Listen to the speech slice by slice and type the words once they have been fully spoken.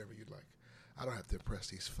I don't have to impress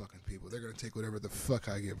these fucking people. They're going to take whatever the fuck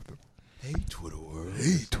I give them. Hey, Twitter world.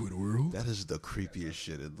 Hey, Twitter world. That is the creepiest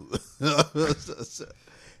shit.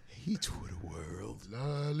 Hey, Twitter world.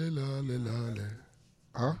 La, la, la, la, la.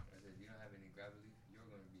 Huh?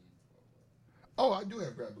 Oh, I do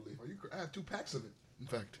have grab belief. I have 2 packs of it, in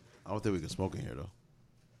fact. I don't think we can smoke in here, though.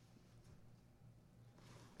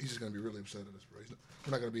 He's just going to be really upset at us, bro.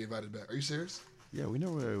 We're not going to be invited back. Are you serious? Yeah, we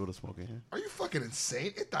never were able to smoke in here. Are you fucking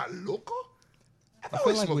insane? Está loco? I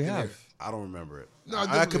feel like we have. I don't remember it. No,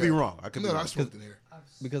 I could be wrong. I could be wrong. I smoked in here.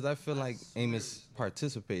 Because I feel like Amos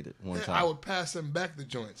participated one time. I would pass him back the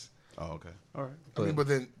joints. Oh, okay. All right. But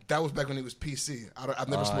then that was back when he was PC. I've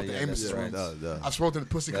never smoked in Amos's room. I've smoked in the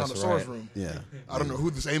Pussy Connoisseur's room. Yeah. I don't know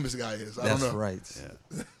who this Amos guy is. I don't know. That's right.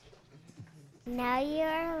 Yeah. Now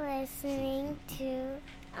you're listening to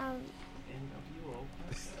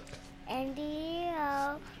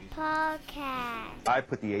NWO Podcast. I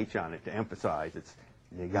put the H on it to emphasize it's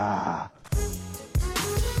nigga.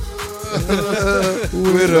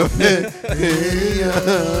 With a pen,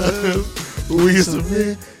 we used to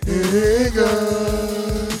be nigga.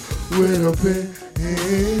 With a pen,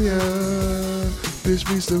 bitch,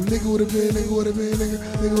 we still nigga with a pen, nigga with a pen,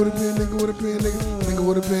 nigga with a pen, nigga with a pen, nigga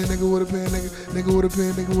with a pen, nigga with a pen, nigga with a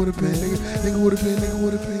pen, nigga with a pen, nigga with a pen, nigga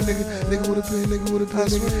with a pen, nigga with a pen, nigga with a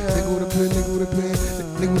pen, nigga with a pen, nigga with a pen,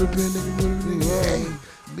 nigga with a pen, nigga with a pen. Hey,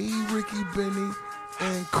 me, Ricky, Benny,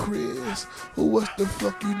 and Chris, who what the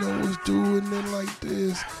fuck you know is doing it like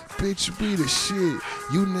this? Bitch, we the shit.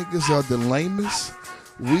 You niggas are the lamest.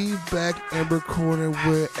 We back and recording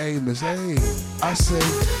with Amos. Hey, I say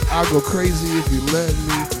I'll go crazy if you let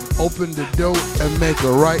me open the door and make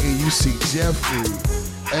a right and you see Jeffrey.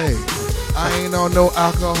 Hey, I ain't on no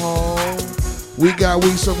alcohol. We got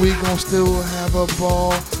weed, so we gon' still have a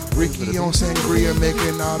ball. Ricky on sangria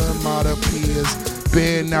making all the mata peas.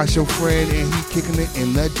 Ben not your friend and he kicking it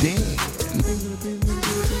in the den.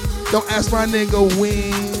 Don't ask my nigga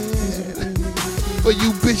when. For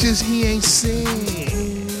you bitches he ain't seen.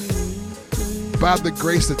 By the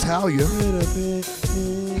Grace Italia.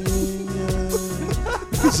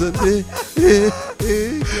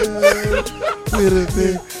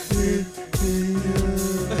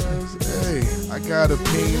 Hey, I got a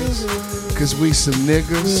penis, cause we some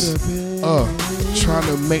niggas. Trying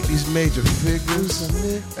to make these major figures.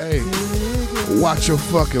 Hey, watch your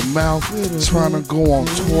fucking mouth. Trying to go on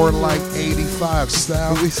tour like 85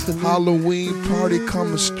 style. Halloween party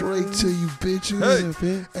coming straight to you bitches.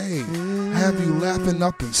 Hey, have you laughing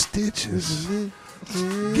up in stitches.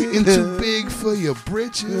 Getting too big for your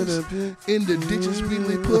britches. In the ditches,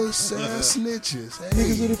 really puss ass snitches.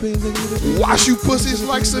 Hey, wash you pussies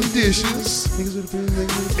like some dishes.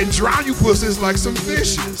 And drown you pussies like some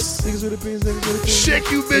fishes.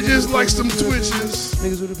 Shake you bitches like some twitches.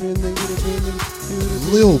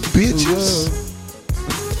 Little bitches.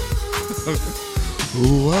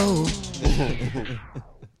 Whoa.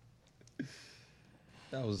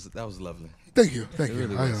 That was lovely. Thank you. Thank you.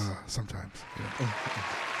 Really Sometimes. Yeah.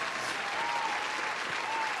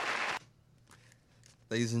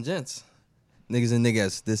 Ladies and gents, niggas and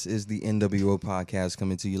niggas, this is the NWO Podcast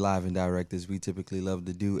coming to you live and direct as we typically love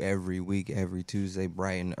to do every week, every Tuesday,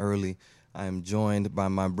 bright and early. I am joined by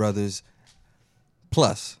my brothers,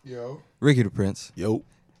 plus Yo. Ricky the Prince, Yo,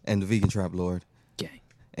 and the Vegan Trap Lord. Gang.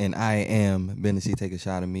 And I am Bennessy Take a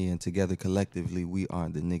Shot at Me, and together collectively we are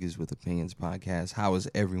the Niggas with Opinions Podcast. How is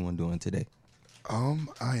everyone doing today?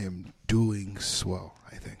 I am doing swell,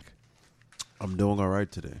 I think. I'm doing all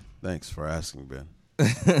right today. Thanks for asking, Ben.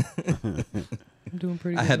 I'm doing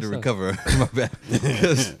pretty good. I had to recover. My bad.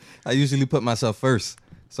 Because I usually put myself first,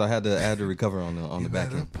 so I had to recover on the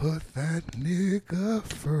back end. Put that nigga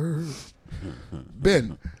first.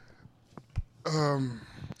 Ben,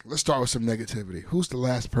 let's start with some negativity. Who's the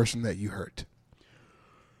last person that you hurt?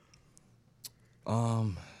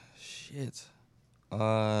 Shit.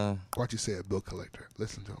 Why'd you say a bill collector?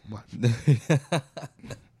 Listen to him. Watch.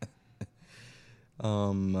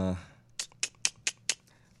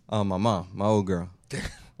 My mom, my old girl.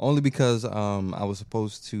 Only because I was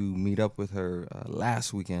supposed to meet up with her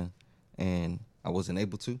last weekend, and I wasn't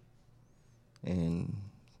able to, and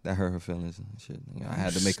that hurt her feelings and shit. You know, I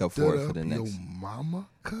had to make up for it for the next. Your mama,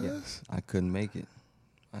 cuz? Yeah, I couldn't make it.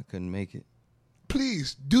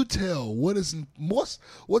 Please do tell what's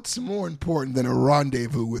more important than a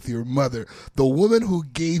rendezvous with your mother, the woman who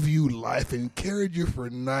gave you life and carried you for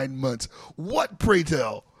 9 months. What, pray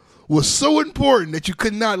tell, was so important that you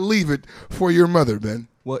could not leave it for your mother, Ben?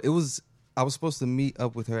 Well, I was supposed to meet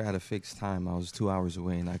up with her at a fixed time. I was 2 hours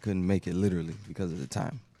away, and I couldn't make it literally because of the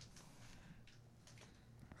time.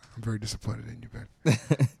 I'm very disappointed in you, Ben.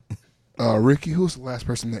 Ricky, who's the last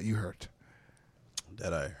person that you hurt?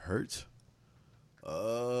 That I hurt?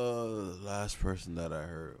 The last person that I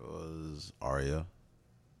hurt was Arya.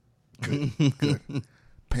 Good.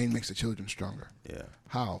 Pain makes the children stronger. Yeah.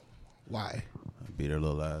 How? Why? I beat her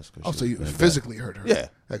little ass. Oh, so you physically hurt her? Yeah.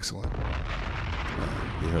 Excellent.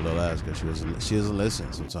 Beat her little ass because she doesn't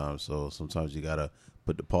listen sometimes. So sometimes you gotta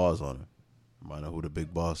put the pause on her. Find out who the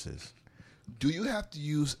big boss is. Do you have to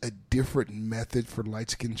use a different method for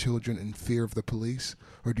light-skinned children in fear of the police,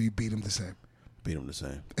 or do you beat them the same? Beat them the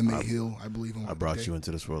same. And they heal, I believe. I brought you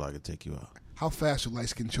into this world. I could take you out. How fast are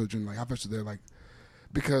light-skinned children? Like, how fast are they? Like,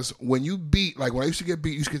 because when you beat, like when I used to get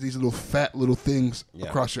beat, you used to get these little fat little things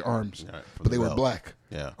across your arms, but they were black.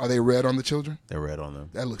 Yeah. Are they red on the children? They're red on them.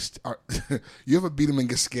 That looks. You ever beat them and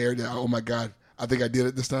get scared? That, oh my God, I think I did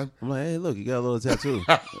it this time. I'm like, hey, look, you got a little tattoo.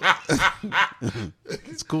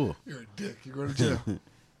 It's cool. You're a dick. You're going to jail.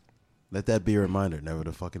 Let that be a reminder never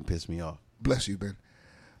to fucking piss me off. Bless you, Ben.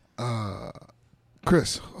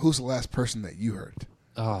 Chris, who's the last person that you hurt?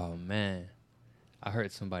 Oh man, I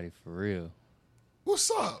hurt somebody for real.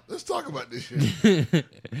 What's up? Let's talk about this shit.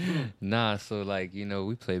 Nah, so like, you know,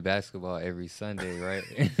 we play basketball every Sunday, right?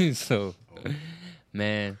 So,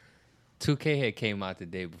 man, 2K had came out the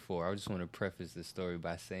day before. I just want to preface the story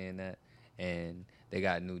by saying that. And they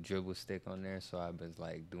got a new dribble stick on there, so I've been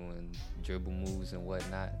like doing dribble moves and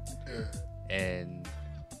whatnot. Yeah. And,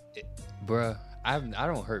 bruh, I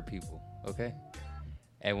don't hurt people, okay?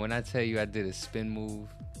 And when I tell you I did a spin move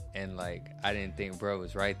and like I didn't think bro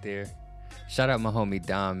was right there. Shout out my homie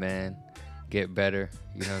Dom, man. Get better.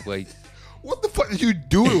 You know, like what the fuck did you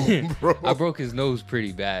do to him, bro? I broke his nose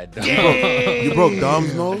pretty bad. You broke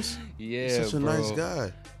Dom's nose? Yeah, He's such a bro. nice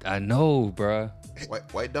guy. I know, bro.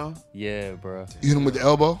 White Dom? Yeah, bro. You hit him with the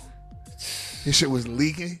elbow? His shit was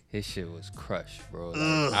leaking? His shit was crushed, bro.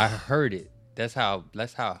 Like, I heard it. That's how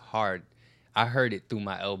hard I heard it through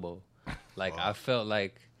my elbow. Like I felt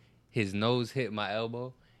like his nose hit my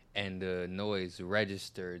elbow and the noise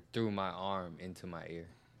registered through my arm into my ear.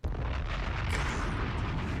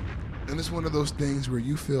 And it's one of those things where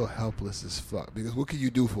you feel helpless as fuck because what can you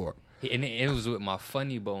do for it? And it was with my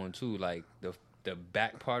funny bone too, like the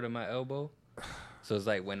back part of my elbow. So it's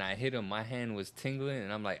like when I hit him, my hand was tingling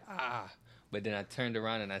and I'm like, ah. But then I turned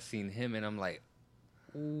around and I seen him and I'm like,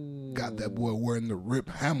 ooh. Got that boy wearing the Rip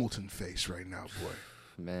Hamilton face right now, boy.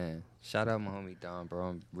 Man, shout out my homie Don, bro.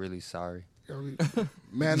 I'm really sorry.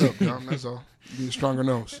 Man up, Dom. That's all. You need a stronger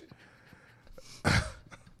nose. All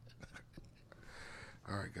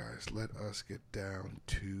right, guys. Let us get down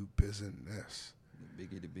to business. The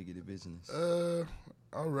bigger the business.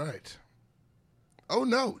 All right. Oh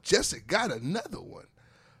no, Jessica got another one.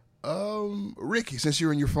 Ricky, since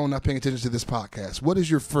you're on your phone not paying attention to this podcast, what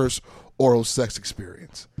is your first oral sex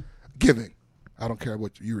experience? Giving. I don't care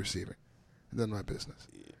what you're receiving. It's none of my business.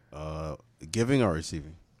 Giving or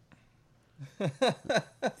receiving?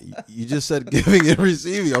 You just said giving and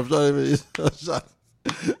receiving. I'm trying to.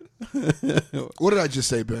 What did I just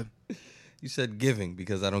say, Ben? You said giving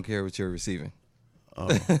because I don't care what you're receiving. Oh,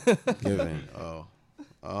 giving. Oh,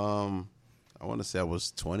 I want to say I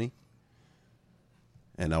was 20,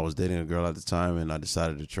 and I was dating a girl at the time, and I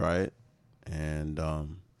decided to try it, and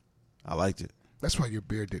I liked it. That's why your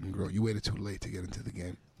beard didn't grow. You waited too late to get into the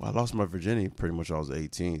game. Well, I lost my virginity pretty much when I was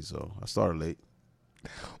 18, so I started late.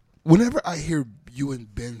 Whenever I hear you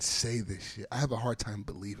and Ben say this shit, I have a hard time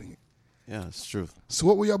believing it. Yeah, it's true. So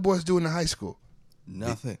what were y'all boys doing in high school?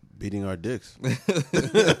 Nothing. Beating our dicks.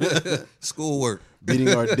 Schoolwork.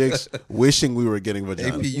 Beating our dicks, wishing we were getting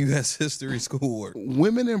vagina. AP US history schoolwork.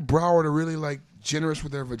 Women in Broward are really like generous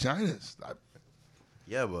with their vaginas.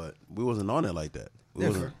 Yeah, but we wasn't on it like that. We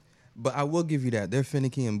They're wasn't. But I will give you that. They're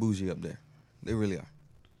finicky and bougie up there. They really are.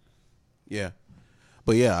 Yeah.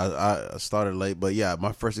 But yeah, I started late. But yeah,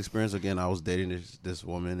 my first experience, again, I was dating this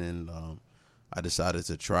woman, and I decided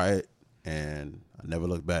to try it, and I never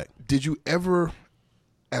looked back. Did you ever,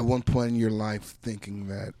 at one point in your life, thinking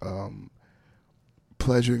that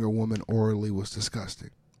pleasuring a woman orally was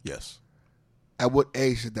disgusting? Yes. At what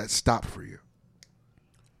age did that stop for you?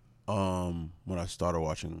 When I started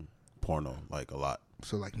watching porno, like a lot.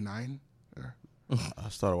 So like 9? I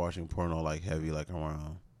started watching porno like heavy, like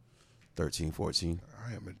around 13, 14.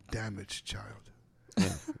 I am a damaged child.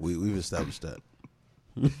 Yeah, we've established that.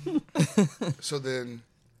 So then,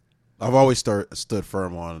 I've always stood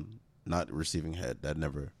firm on not receiving head. That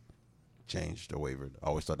never changed or wavered. I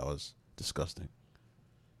always thought that was disgusting.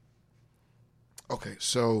 okay,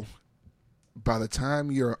 so by the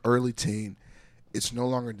time you're an early teen, it's no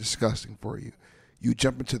longer disgusting for you. You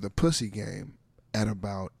jump into the pussy game at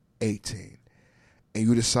about 18. and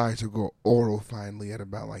you decide to go oral finally at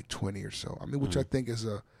about like 20 or so. I mean, which I think is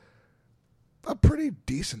a pretty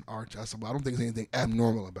decent arch. I don't think there's anything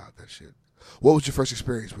abnormal about that shit. What was your first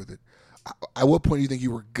experience with it? At what point do you think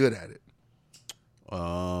you were good at it?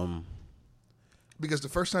 Because the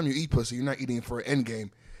first time you eat pussy, you're not eating it for an end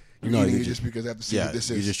game. You're eating it just because I have to see what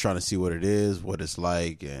this is. You're just trying to see what it is, what it's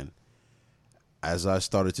like, and as I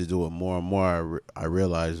started to do it more and more, I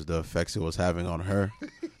realized the effects it was having on her.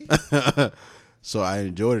 So I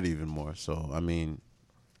enjoyed it even more. So, I mean,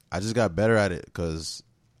 I just got better at it because,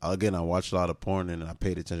 again, I watched a lot of porn and I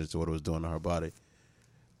paid attention to what it was doing to her body.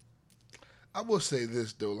 I will say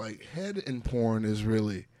this, though. Like, head in porn is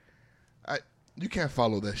really... you can't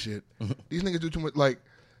follow that shit. These niggas do too much. Like,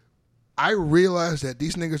 I realize that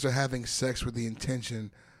these niggas are having sex with the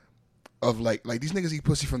intention of, like these niggas eat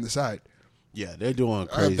pussy from the side. Yeah, they're doing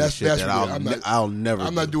crazy shit that I'll never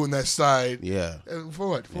I'm not doing that side. Yeah. For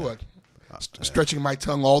what? For what? Stretching my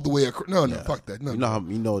tongue all the way across. No, fuck that. No,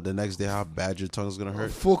 you know the next day how bad your tongue's going to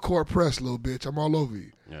hurt? Full court press, little bitch. I'm all over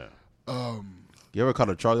you. Yeah. You ever caught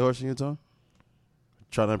a Charlie horse in your tongue?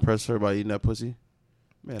 Trying to impress her by eating that pussy?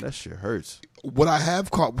 Man, that shit hurts. What I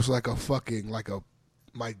have caught was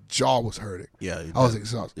my jaw was hurting. Yeah. I was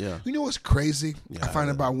exhausted. Yeah. You know what's crazy? I find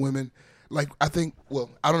about women, like, I don't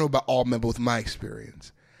know about all men, but with my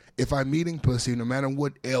experience, if I'm eating pussy, no matter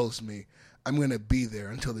what ails me, I'm going to be there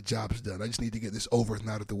until the job's done. I just need to get this over and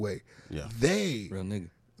out of the way. Yeah. Real nigga.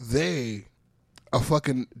 They a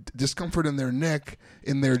fucking discomfort in their neck,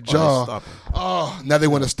 in their jaw. Now they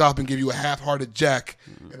want to stop and give you a half-hearted jack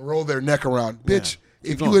and roll their neck around. Bitch,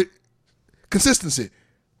 if you would, consistency.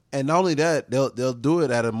 And not only that, they'll do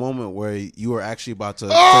it at a moment where you are actually about to.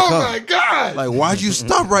 Oh my God! Like, why'd you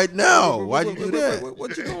stop right now? Why'd you do that?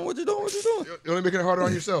 What you doing? What you doing? You're only making it harder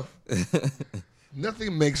on yourself.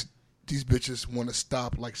 Nothing makes these bitches want to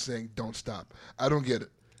stop like saying "don't stop." I don't get it.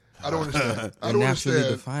 I don't understand. I don't naturally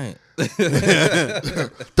understand.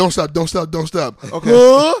 defiant. Don't stop! Don't stop! Don't stop! Okay,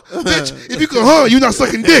 bitch. If you can, you're not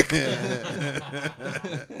sucking dick. The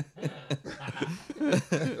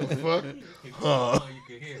fuck?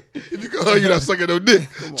 If you can, you're not sucking no dick.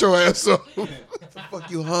 Get your ass up. What the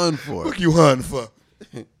fuck you hun for? Fuck you hun for.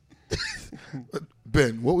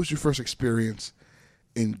 Ben, what was your first experience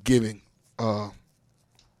in giving? Fellatio?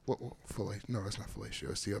 No, that's not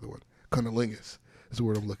fellatio. It's the other one. Cunnilingus is the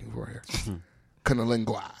word I'm looking for here.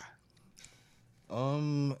 Cunnilingua.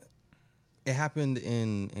 It happened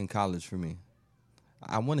in college for me.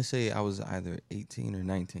 I want to say I was either 18 or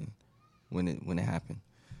 19 when it happened.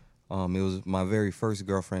 It was my very first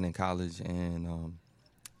girlfriend in college, and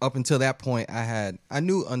up until that point, I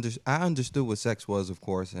understood what sex was, of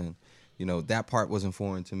course, and that part wasn't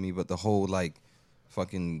foreign to me. But the whole like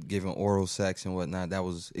fucking giving oral sex and whatnot, that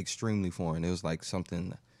was extremely foreign. It was like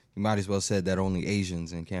something you might as well said that only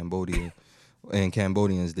Asians and Cambodians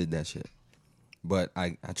did that shit. But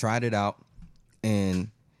I tried it out, and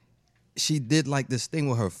she did like this thing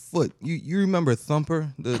with her foot. You remember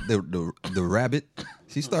Thumper, the rabbit?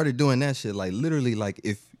 She started doing that shit. Like literally, like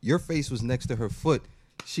if your face was next to her foot,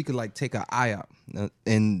 she could like take her eye out.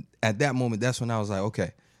 And at that moment, that's when I was like,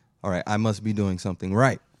 okay, all right, I must be doing something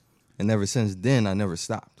right. And ever since then, I never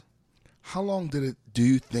stopped. How long do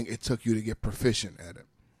you think it took you to get proficient at it?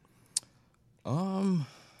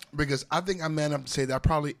 Because I think I'm man up to say that I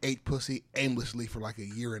probably ate pussy aimlessly for like a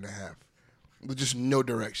year and a half, with just no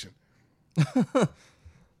direction.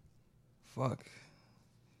 Fuck.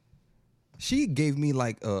 She gave me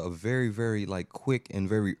like a very, very like quick and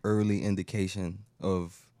very early indication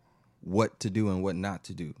of what to do and what not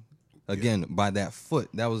to do. Again, by that foot,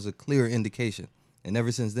 that was a clear indication. And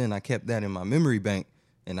ever since then, I kept that in my memory bank,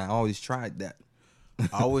 and I always tried that.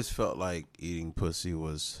 I always felt like eating pussy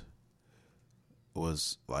was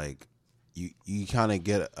like you kind of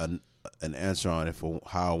get an answer on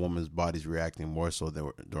how a woman's body's reacting more so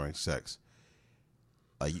than during sex.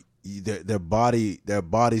 Like their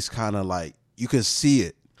body's kind of like you can see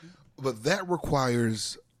it, but that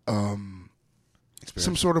requires some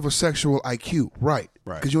sort of a sexual IQ, right?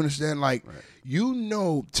 Because you understand, like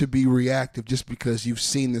to be reactive just because you've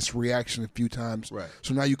seen this reaction a few times, right?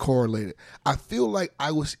 So now you correlate it. I feel like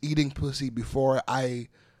I was eating pussy before I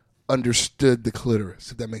understood the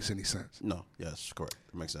clitoris, if that makes any sense. No, yes, correct.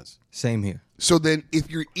 It makes sense. Same here. So then if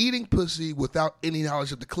you're eating pussy without any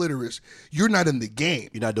knowledge of the clitoris, you're not in the game.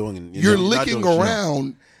 You're not doing it. You're licking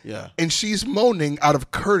around, and she's moaning out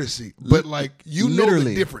of courtesy. But like know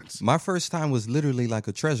the difference. My first time was literally like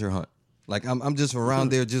a treasure hunt. Like I'm just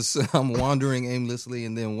around there, I'm wandering aimlessly,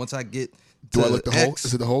 and then once I get do I lick the hole?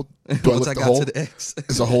 Is it the hole? Once I got to the X,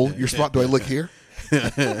 is a hole your spot? Do I lick here?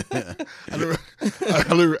 I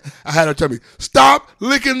had her tell me, "Stop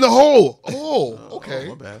licking the hole." Oh, okay,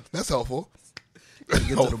 my bad. That's helpful. Get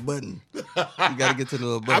to the button. You gotta get to the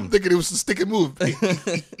little button. I'm thinking it was a stick and move.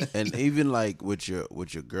 And even like with your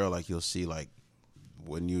girl, like you'll see like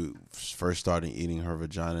when you first started eating her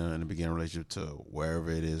vagina in the beginning relationship to wherever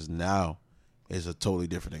it is now, it's a totally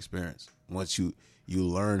different experience. Once you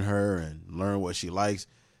learn her and learn what she likes,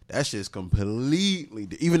 that shit's completely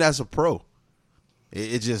even as a pro.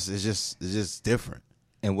 It's just different.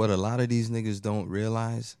 And what a lot of these niggas don't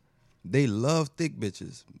realize, they love thick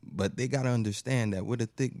bitches, but they gotta understand that with a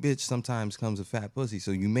thick bitch sometimes comes a fat pussy.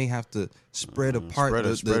 So you may have to spread apart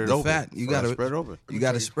the fat. You gotta spread it over. You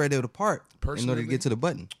gotta spread it apart in order Personally, to get to the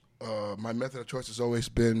button. My method of choice has always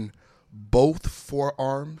been both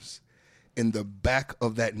forearms in the back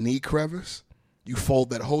of that knee crevice. You fold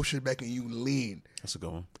that whole shit back and you lean. That's a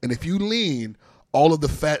good one. And if you lean, all of the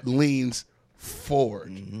fat leans forward.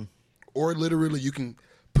 Mm-hmm. Or literally you can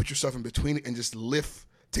put yourself in between it and just lift.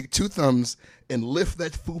 Take 2 thumbs and lift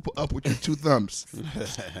that fupa up with your 2 thumbs.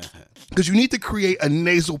 Because you need to create a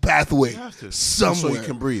nasal pathway somewhere. So you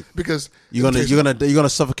can breathe. Because You're gonna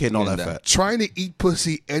suffocate all that fat. trying to eat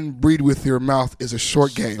pussy and breathe with your mouth is a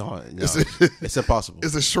short game. No, It's it's impossible.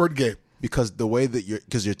 It's a short game. Because the way that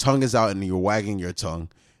your tongue is out and you're wagging your tongue,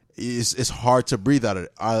 it's hard to breathe out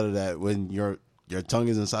of that when your tongue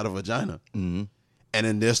is inside a vagina. Mm-hmm. And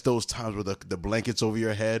then there's those times where the blanket's over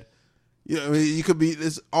your head. You know, I mean, you could be.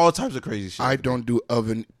 There's all types of crazy shit. I don't do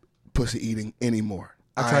oven pussy eating anymore.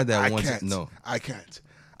 I tried that once. Can't. No, I can't.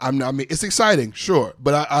 I mean, it's exciting, sure,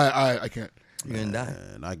 but I can't. you're gonna die.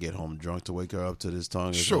 And I get home drunk to wake her up to this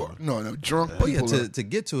tongue. Sure, no, drunk Oh yeah, people. to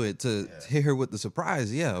get to it, to hit her with the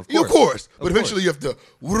surprise. Yeah, of Yeah, course. of course, but Of eventually course. you have to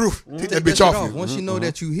woof, take that Take bitch shit off you. Once you know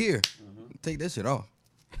that you here, take that shit off.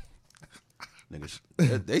 Niggas,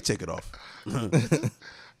 they take it off.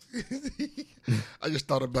 I just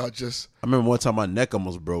thought about just I remember one time my neck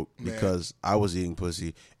almost broke because I was eating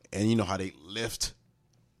pussy, and you know how they lift,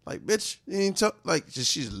 like bitch, you ain't like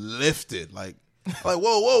just she's lifted, like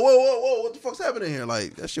whoa, what the fuck's happening here?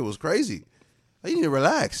 Like that shit was crazy. Like, you need to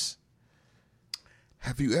relax.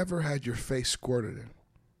 Have you ever had your face squirted in?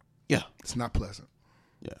 Yeah, It's not pleasant.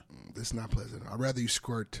 yeah. It's not pleasant. I'd rather you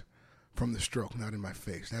squirt from the stroke, not in my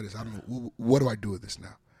face. That is, I don't know. What do I do with this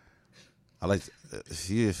now? I like,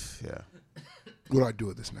 yeah. What do I do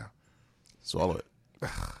with this now? Swallow it.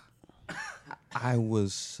 I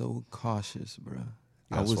was so cautious, bro.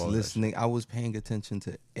 I gotta was swallow that listening. I was paying attention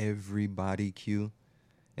to every body cue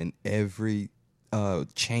and every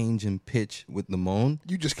change in pitch with the moan.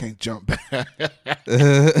 You just can't jump back.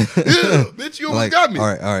 Yeah, bitch, you almost got me. All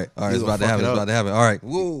right. It's about to happen. It's about to happen. All right.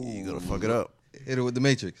 Whoa. You gonna fuck it up. Hit it with the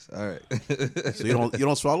Matrix. All right. So you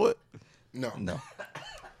don't swallow it? No.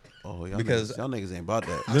 Oh, y'all Because- y'all niggas ain't about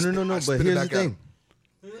that. No. I But spit it here's the back out. thing.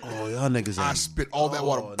 Oh, y'all niggas I ain't. spit all that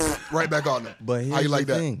water right back on them. But here's How you like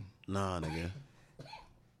the that? thing. Nah, nigga.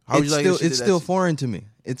 How would It's you like still, this shit it's that still you- foreign to me.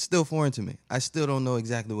 It's still foreign to me. I still don't know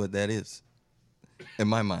exactly what that is. In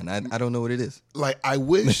my mind, I don't know what it is. Like, I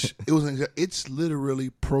wish it was. It's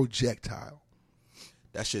literally projectile.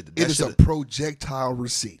 That shit. It That is a shit. projectile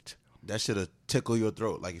receipt. That should tickle your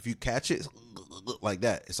throat. Like if you catch it like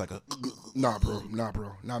that, it's like a. Nah, bro.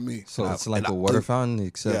 Not me. So it's like and a I- water fountain,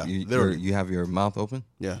 except Yeah, you literally. you have your mouth open.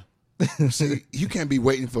 Yeah. See, you can't be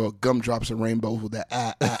waiting for gumdrops and rainbows with that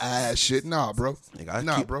ass shit. Nah, bro.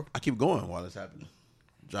 Nigga, bro. I keep going while it's happening.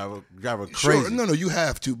 Drive her crazy. Sure, no, you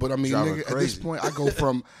have to. But I mean, Drive her nigga, at this crazy. point, I go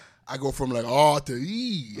from like R to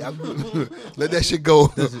E. Let that shit go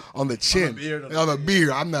on the chin, on the beard.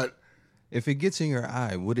 I'm not. If it gets in your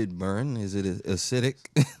eye, would it burn? Is it acidic?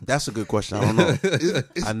 That's a good question. I don't know.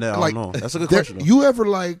 It's I don't like, know. That's a good there- question. Though. You ever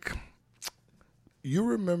like? You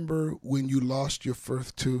remember when you lost your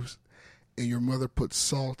first tooth, and your mother put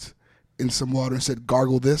salt in some water and said,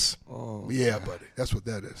 "Gargle this." Oh, Yeah, buddy. That's what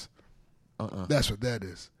that is. That's what that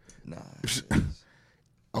is. nah.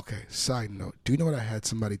 Okay, side note. Do you know what I had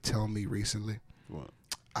somebody tell me recently? What?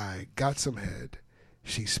 I got some head.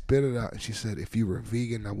 She spit it out and she said, "If you were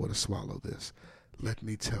vegan, I would have swallowed this." Let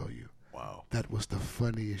me tell you. Wow. That was the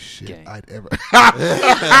funniest shit Gang. I'd ever.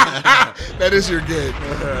 That is your game.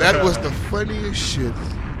 That was the funniest shit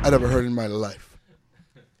I'd ever heard in my life.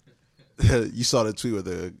 You saw the tweet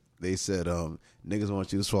where they said niggas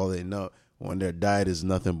want you to swallow their nut when their diet is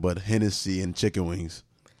nothing but Hennessy and chicken wings.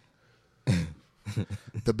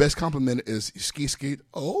 The best compliment is ski.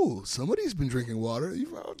 Oh, somebody's been drinking water.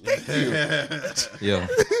 Thank you. Yo,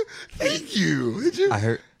 Thank you. Did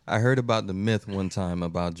you? I heard about the myth one time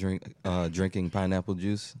about drinking pineapple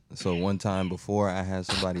juice. So one time before I had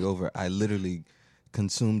somebody over, I literally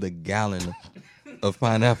consumed a gallon of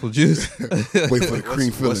pineapple juice. Wait for the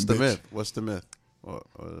cream filling. What's the bitch. myth? What's the myth?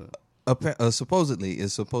 Supposedly,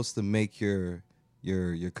 it's supposed to make your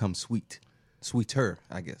cum sweeter,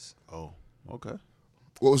 I guess. Oh, okay.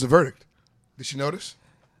 What was the verdict? Did she notice?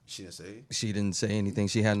 She didn't say. She didn't say anything.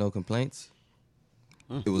 She had no complaints.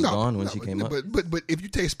 It was gone when she came up. But if you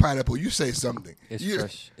taste pineapple, you say something. It's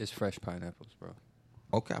fresh. It's fresh pineapples, bro.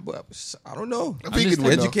 Okay, but I don't know. A vegan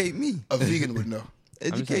would know. Educate me. A vegan would know.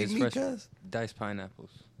 Educate me, fresh, cuz. diced pineapples,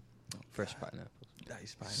 fresh pineapples.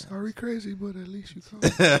 Diced pineapple. Sorry, crazy, but at least you called.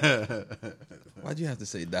 Why'd you have to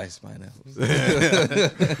say diced pineapples?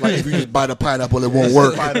 Like if you just buy the pineapple, it won't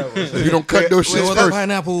work. If you don't cut those shits What the first.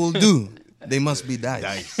 pineapple will do? They must be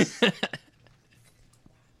diced.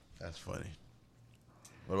 That's funny.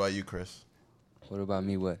 What about you, Chris? What about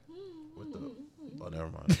me? What? What the? Oh, never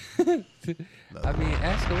mind. I mean,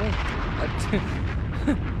 ask away.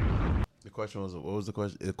 The question was, what was the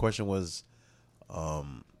question? The question was,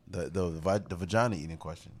 the vagina eating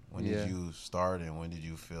question. When did you start, and when did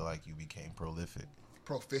you feel like you became prolific?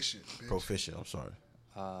 Proficient. Bitch. Proficient. I'm sorry.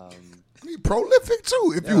 I mean, prolific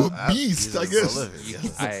too. If you a beast, I guess. Prolific,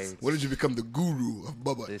 yes. When did you become the guru of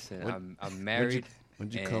Bubba? Listen, I'm married. When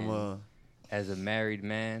did you and come? as a married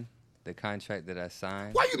man, the contract that I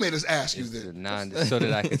signed. Why you made us ask you is then? so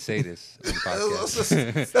that I could say this on the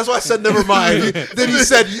podcast. That's why I said never mind. Then he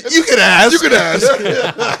said you can ask. You can ask.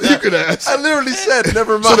 You can ask. I literally said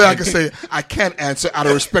never mind. So that I can say I can't answer out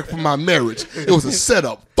of respect for my marriage. It was a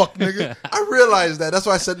setup, fuck nigga. I realized that. That's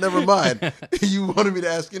why I said never mind. You wanted me to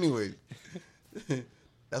ask anyway.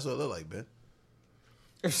 That's what it looked like, Ben.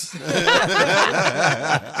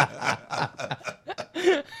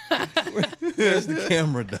 Where's the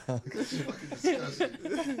camera, dog?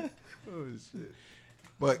 Oh shit!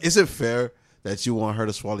 But is it fair that you want her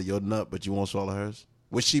to swallow your nut, but you won't swallow hers?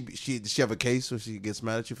 Does she have a case where she gets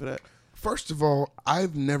mad at you for that? First of all,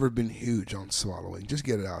 I've never been huge on swallowing. Just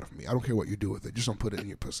get it out of me. I don't care what you do with it. Just don't put it in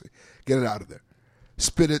your pussy. Get it out of there.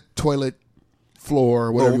 Spit it, toilet,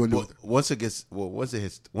 floor, whatever you want to do with it.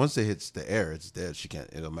 Once it hits the air, it's dead. She can't.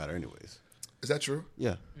 It don't matter anyways. Is that true?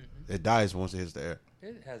 Yeah, it dies once it hits the air.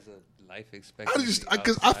 It has a life expectancy.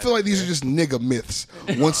 I feel like these are just nigga myths.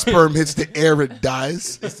 Once sperm hits the air, it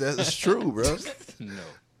dies. It's true, bro. No.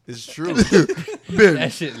 It's true. Ben,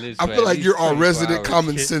 That shit lives I for feel at like least you're our 24 resident hours,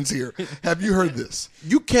 common kid. sense here. Have you heard this?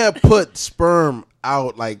 You can't put sperm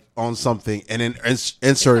out like on something and then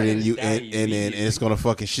insert it in you, die and then it's gonna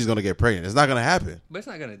she's gonna get pregnant. It's not gonna happen. But it's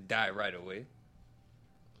not gonna die right away.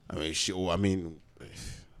 I mean, I don't know.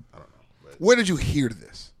 But Where did you hear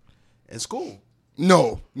this? in school,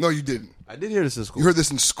 No, you didn't. I did hear this in school. You heard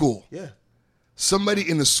this in school. Yeah, Somebody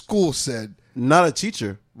in the school said, not a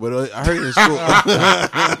teacher, but I heard it in school.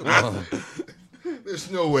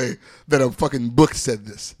 there's no way that a fucking book said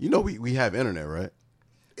this. You know, we have internet, right?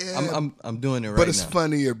 Yeah, I'm doing it right now. but it's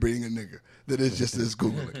funnier being a nigga than it's just this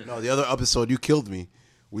Googling. No, the other episode you killed me.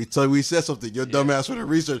 We said something. Your dumb ass with the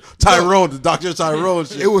research. Tyrone, the Dr. Tyrone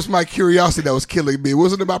shit. It was my curiosity that was killing me. It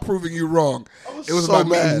wasn't about proving you wrong. It was so about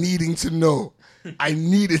mad. me needing to know. I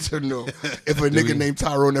needed to know if a nigga named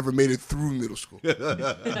Tyrone ever made it through middle school.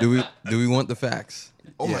 Do we want the facts?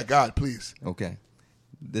 Oh my God, please. Okay.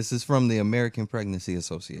 This is from the American Pregnancy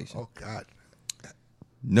Association. Oh God.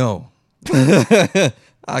 No.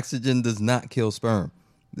 Oxygen does not kill sperm.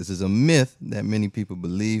 This is a myth that many people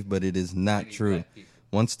believe, but it is not true.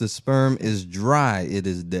 Once the sperm is dry, it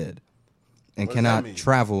is dead and What does that cannot mean?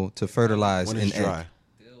 travel to fertilize When an it's egg. dry.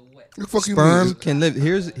 The fuck you Sperm mean? can live.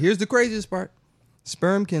 Here's the craziest part.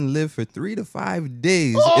 Sperm can live for 3 to 5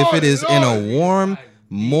 days if it is in a warm,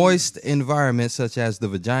 moist environment such as the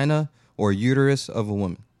vagina or uterus of a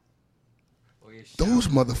woman. Those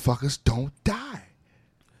motherfuckers don't die.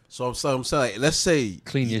 So I'm saying, like, let's say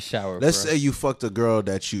Clean your shower. Let's bro. say you fucked a girl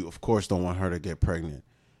that you, of course, don't want her to get pregnant.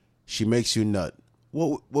 She makes you nut.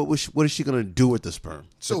 What is she gonna do with the sperm?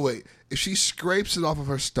 So wait, if she scrapes it off of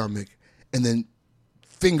her stomach and then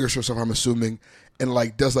fingers herself, I'm assuming, and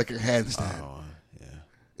like does like a handstand. Oh, yeah.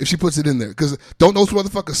 If she puts it in there, because don't those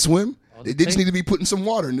motherfuckers swim? They just need to be putting some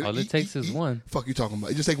water in there. All it takes is one. Fuck you talking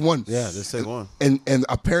about? It just take one. Yeah, just take one. And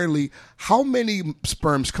apparently, how many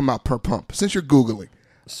sperms come out per pump? Since you're Googling.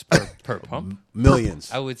 Per pump? Millions.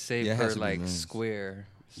 I would say Yeah, it per has to be like millions. square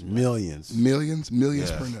Millions. Millions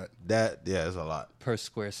Yeah. per nut. That's a lot. per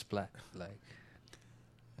square splat. Like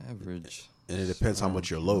Average. And it depends how much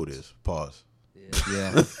your load is. Pause.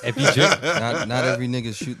 Yeah. if you drink not every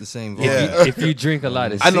nigga shoot the same volume. Yeah. if you drink a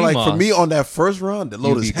lot of I know, like for sea me moss, on that first run, the load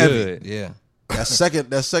you'll is be heavy. good. Yeah. That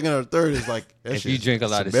second or third is like. That If shit you is- drink a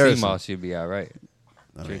it's lot of sea embarrassing. moss, you'll be all right.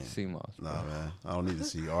 Drink sea moss. Nah, man. I don't need to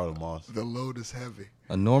see all the moss. The load is heavy.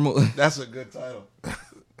 A normal That's a good title.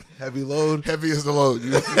 Heavy load. Heavy is the load.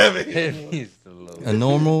 Heavy is the load.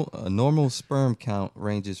 a normal sperm count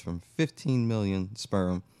ranges from 15 million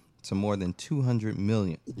sperm to more than 200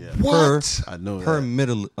 million Yeah. What? I know per that.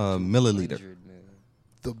 milliliter. 100 million.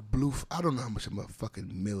 The blue. I don't know how much a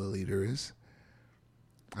motherfucking milliliter is.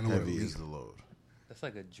 I know what Heavy it is is. the load. That's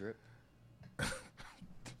like a drip.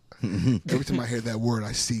 Every time I hear that word,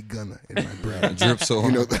 I see Gunna in my brain. Drip so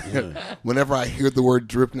You know, hard. whenever I hear the word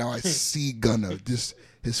drip, now I see Gunna, just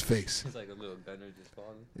his face. It's like a little gunner just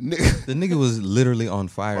falling. Nigga, The nigga was literally on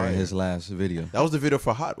fire in his last video. That was the video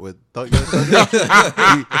for Hot with Thug.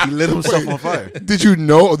 he lit himself on fire. did you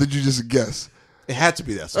know or did you just guess? It had to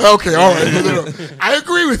be that song. Okay, all right. No. I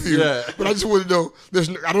agree with you, Yeah. but I just want to know.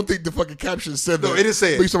 I don't think the fucking caption said that. No, it didn't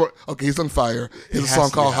say it. But he's talking about, okay, he's on fire. Here's a has song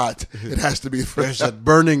to be called Hot. Hot. It has to be. There's that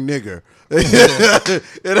burning nigger.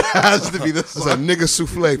 It has to be the It's a song. nigga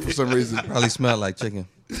souffle for some reason. Probably smelled like chicken.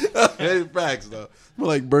 Hey, facts though. More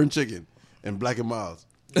like burnt chicken and Black and Miles.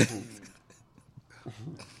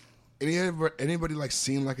 Anybody like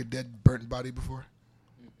seen like a dead burnt body before?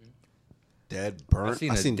 Dead burnt.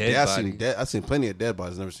 I've seen a dead body. I've seen plenty of dead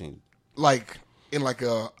bodies. Never seen. Like in like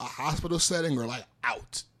a hospital setting or like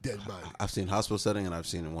out dead body? I've seen hospital setting and I've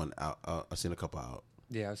seen one out. I've seen a couple out.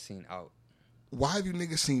 Yeah, I've seen out. Why have you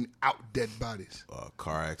niggas seen out dead bodies?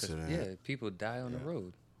 Car accident. Yeah, people die on the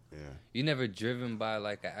road. Yeah. You never driven by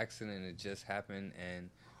like an accident that just happened and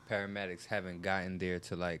paramedics haven't gotten there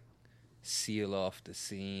to like seal off the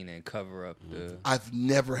scene and cover up the. I've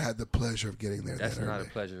never had the pleasure of getting there. That's that not early. a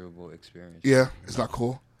pleasurable experience. Yeah, it's not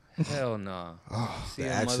cool. Hell nah. See The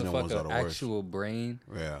a accident ones are the motherfucker worst. actual brain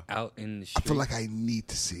Yeah. out in the I street. feel like I need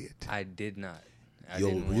to see it. I did not. I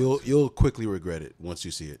didn't want to. You'll quickly regret it once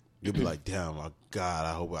you see it. You'll be like, damn, my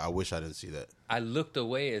God, I wish I didn't see that. I looked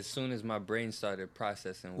away as soon as my brain started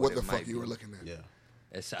processing What what the it fuck might you be. were looking at?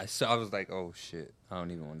 Yeah. So I was like, oh shit, I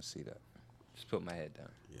don't even want to see that. Just put my head down.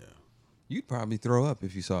 Yeah. You'd probably throw up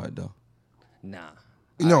if you saw it though. Nah.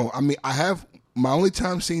 No, I mean I have my only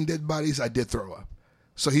time seeing dead bodies. I did throw up,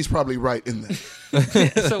 so he's probably right in that.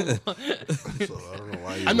 So So I don't know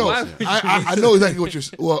why you. I know. Why would you I know exactly what you're.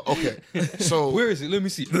 Well, okay. So where is it? Let me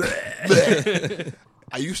see.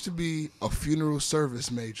 I used to be a funeral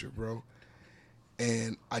service major, bro.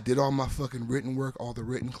 And I did all my fucking written work, all the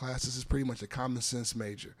written classes. It's pretty much a common sense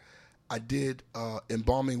major. I did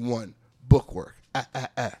embalming 1, book work.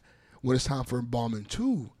 When it's time for embalming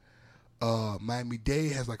 2,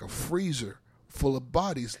 Miami-Dade has like a freezer full of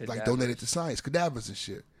bodies, like Cadavers. donated to science, cadavers and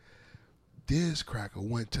shit. This cracker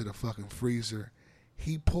went to the fucking freezer.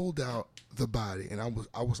 He pulled out the body, and I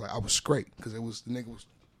was straight because the nigga was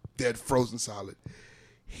dead, frozen solid.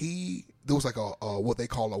 There was like a what they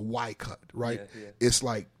call a Y cut, right? Yeah. It's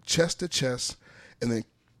like chest to chest, and then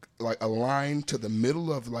like a line to the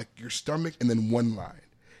middle of like your stomach, and then one line.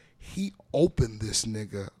 He opened this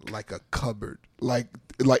nigga like a cupboard, like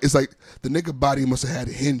it's like the nigga body must have had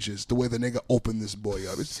hinges. The way the nigga opened this boy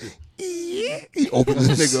up, he opened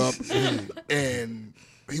this nigga up, and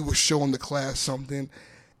he was showing the class something,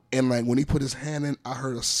 and like when he put his hand in, I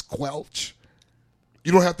heard a squelch.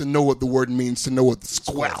 You don't have to know what the word means to know what the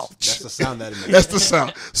squelch. That's the sound that it makes. That's the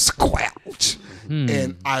sound. Squelch.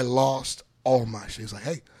 And I lost all my shit. He's like,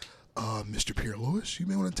 hey, Mr. Pierre Lewis, you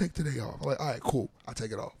may want to take today off. I'm like, all right, cool. I'll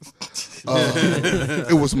take it off.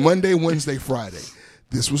 It was Monday, Wednesday, Friday.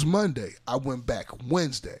 This was Monday. I went back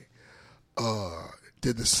Wednesday.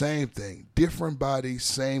 Did the same thing. Different body,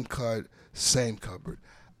 same cut, same cupboard.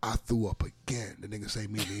 I threw up again. The nigga say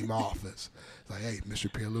meet me in my office. Like, hey,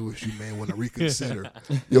 Mr. Pierre Lewis, you may want to reconsider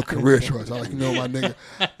your career choice. I'm like, you know, my nigga,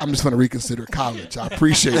 I'm just going to reconsider college. I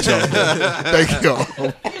appreciate y'all. Thank y'all.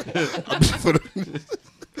 I'm just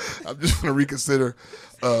going to reconsider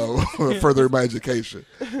further my education.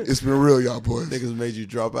 It's been real, y'all boys. Niggas made you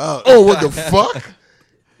drop out. Oh, what the fuck?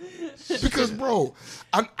 Because, bro,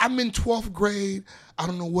 I'm in 12th grade. I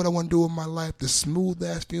don't know what I want to do with my life. The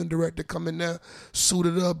smooth-ass film director come in there,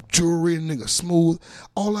 suited up, jewelry, nigga, smooth.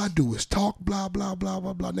 All I do is talk, blah, blah, blah,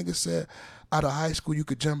 blah, blah. Nigga said, out of high school, you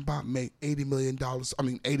could jump out and make $80 million,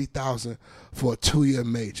 $80,000 for a 2-year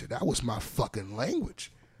major. That was my fucking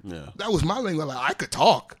language. Yeah. That was my language. Like, I could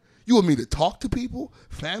talk. You want me to talk to people,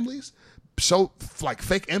 families, show, like,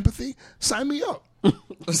 fake empathy? Sign me up.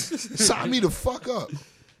 Sign me the fuck up.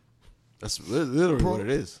 That's literally what it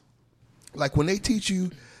is. Like, when they teach you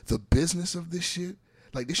the business of this shit,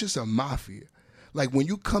 like, this shit's a mafia. Like, when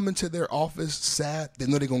you come into their office sad, they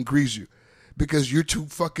know they're going to grease you because you're too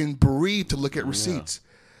fucking bereaved to look at receipts.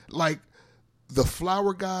 Like, the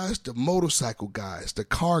flower guys, the motorcycle guys, the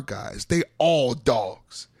car guys, they all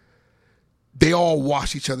dogs. They all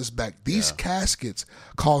wash each other's back. These caskets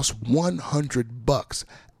cost $100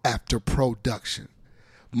 after production.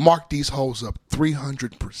 Mark these hoes up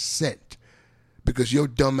 300% because your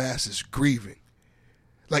dumb ass is grieving.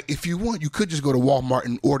 Like, if you want, you could just go to Walmart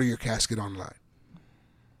and order your casket online.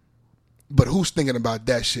 But who's thinking about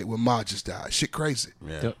that shit when Ma just died? Shit crazy.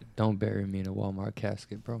 Yeah. Don't bury me in a Walmart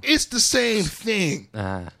casket, bro. It's the same thing.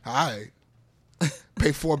 Nah. All right.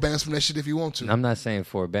 Pay $4 from that shit if you want to. I'm not saying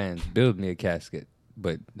 $4. Build me a casket,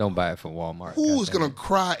 but don't buy it from Walmart. Who's going to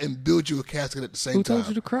cry and build you a casket at the same time? Who told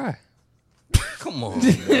you to cry? Come on,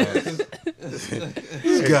 man.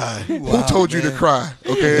 This guy. Who told you to cry?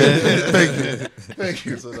 Okay. Thank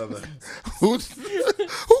you. Who,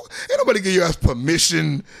 ain't nobody give your ass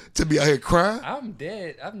permission to be out here crying. I'm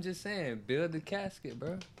dead. I'm just saying, build the casket,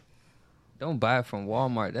 bro. Don't buy it from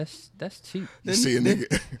Walmart. That's cheap. You see a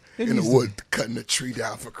nigga in the wood cutting a tree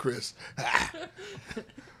down for Chris.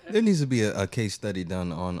 There needs to be a case study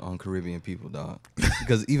done on Caribbean people, dog.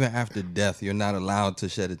 Because even after death, you're not allowed to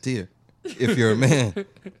shed a tear. If you're a man,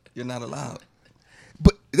 you're not allowed.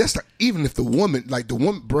 But that's not, even if the woman, like the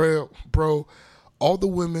woman, bro, all the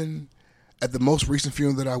women at the most recent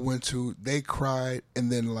funeral that I went to, they cried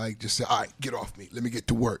and then like just said, all right, get off me. Let me get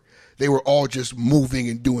to work. They were all just moving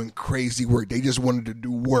and doing crazy work. They just wanted to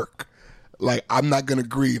do work. Like, I'm not going to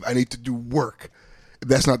grieve. I need to do work.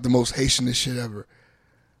 That's not the most Haitianist shit ever.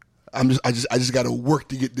 I just got to work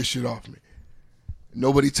to get this shit off me.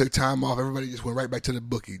 Nobody took time off. Everybody just went right back to the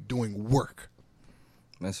bookie doing work.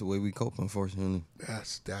 That's the way we cope, unfortunately.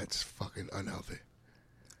 That's fucking unhealthy.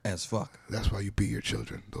 As fuck. That's why you beat your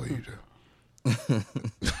children the way you do.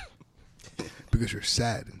 Because you're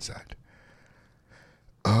sad inside.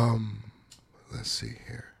 Let's see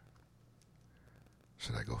here.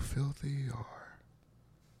 Should I go filthy or...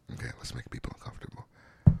 Okay, let's make people uncomfortable.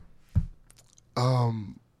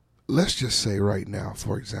 Let's just say right now,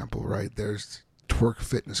 for example, right, there's twerk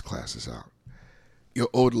fitness classes out. Your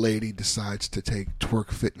old lady decides to take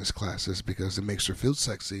twerk fitness classes because it makes her feel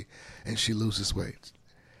sexy and she loses weight.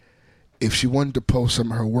 If she wanted to post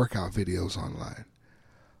some of her workout videos online,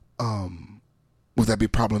 would that be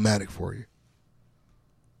problematic for you?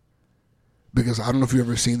 Because I don't know if you've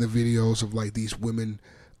ever seen the videos of like these women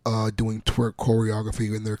doing twerk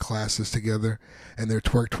choreography in their classes together, and they're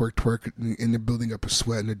twerk, and they're building up a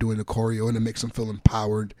sweat, and they're doing the choreo, and it makes them feel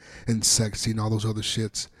empowered and sexy and all those other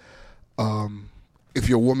shits. If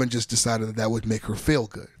your woman just decided that would make her feel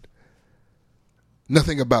good.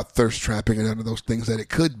 Nothing about thirst trapping and none of those things that it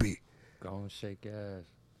could be. Go and shake ass.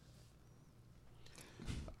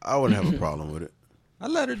 I wouldn't have a problem with it.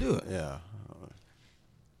 I'd let her do it. Yeah.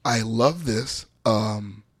 I love this.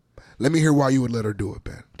 Let me hear why you would let her do it,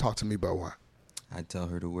 Ben. Talk to me about why. I'd tell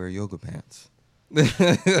her to wear yoga pants.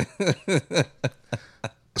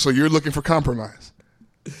 So you're looking for compromise?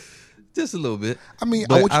 Just a little bit. I mean,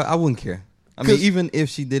 but I wouldn't care. I mean, even if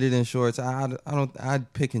she did it in shorts,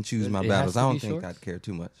 I'd pick and choose my battles. I don't think I'd care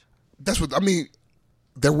too much. That's what I mean.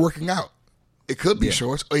 They're working out. It could be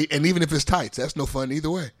shorts, and even if it's tights, that's no fun either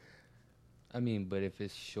way. I mean, but if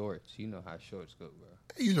it's shorts, you know how shorts go, bro.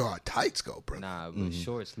 You know how tights go, bro. Nah, but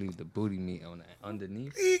shorts leave the booty meat on the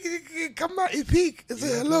underneath. Come on, it peek.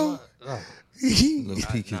 Say hello. A little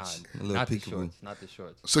peekage. Not the shorts. Not the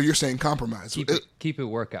shorts. So you're saying compromise? Keep it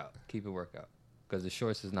workout. Keep it workout. Because the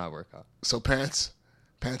shorts is not workout. So pants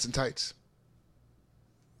and tights.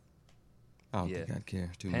 I don't think I'd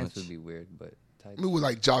care too much. Pants would be weird, but tights. I mean, with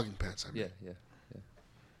like jogging pants. I mean.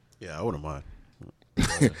 Yeah, I wouldn't mind.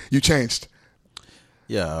 You changed.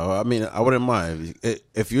 Yeah, I mean, I wouldn't mind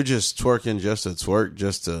if you're just twerking just to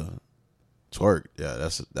twerk. Yeah,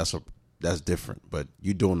 that's different. But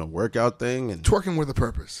you doing a workout thing and Twerking with a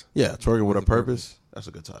purpose. Yeah, twerking with a purpose. That's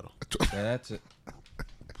a good title. Yeah, that's it.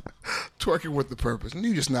 Twerking with the purpose. And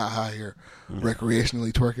you're just not out here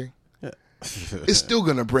recreationally twerking. Yeah. It's still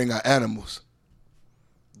gonna bring out animals.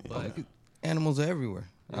 But animals are everywhere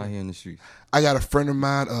out here in the streets. I got a friend of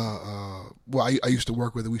mine, I used to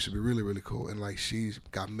work with her. We used to be really, really cool. And like she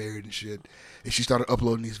got married and shit. And she started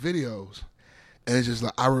uploading these videos. And it's just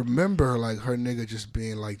like, I remember like her nigga just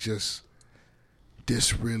being like just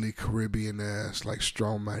this really Caribbean ass, like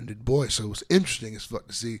strong minded boy. So it was interesting as fuck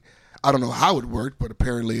to see. I don't know how it worked, but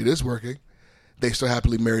apparently it is working. They still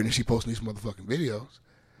happily married and she posting these motherfucking videos.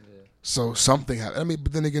 Yeah. So something happened. I mean,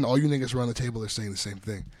 but then again, all you niggas around the table are saying the same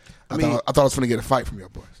thing. I thought I was going to get a fight from your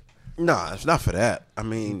boys. Nah, it's not for that. I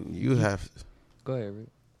mean, you have. Go ahead,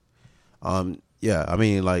 Rick. Yeah, I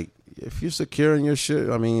mean, like, if you're secure in your shit,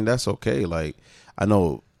 I mean, that's okay. Like, I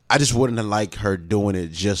know I just wouldn't like her doing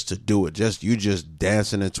it just to do it. You just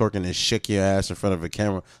dancing and twerking and shaking your ass in front of a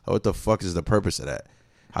camera. What the fuck is the purpose of that?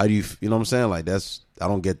 How do you know what I'm saying? Like I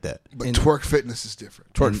don't get that. But twerk fitness is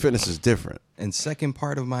different. Twerk fitness is different. And second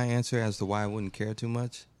part of my answer as to why I wouldn't care too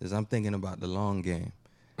much is I'm thinking about the long game.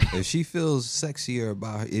 If she feels sexier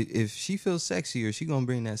if she feels sexier, she gonna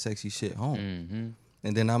bring that sexy shit home. Mm-hmm.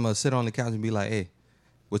 And then I'm gonna sit on the couch and be like, hey,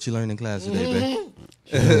 what you learned in class today, babe?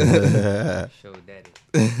 Show daddy.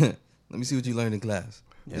 Let me see what you learned in class.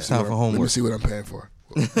 Yeah. It's time for homework. Let me see what I'm paying for.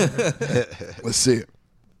 Let's see it.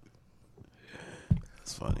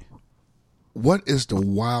 It's funny. What is the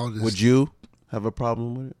wildest? Would you have a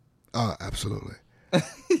problem with it? Absolutely.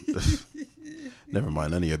 Never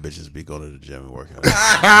mind. None of your bitches be going to the gym and working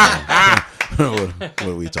out. What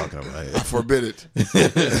are we talking about here? Forbid it.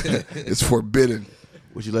 It's forbidden.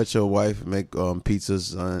 Would you let your wife make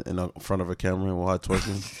pizzas in front of a camera while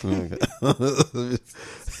twerking?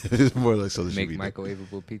 It's more like so. Make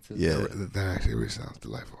microwavable pizzas. Yeah, that actually really sounds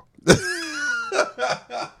delightful.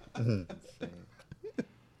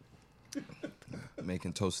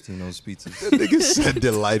 Making Tostino's pizzas. That nigga said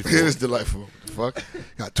delightful. It is delightful. Fuck.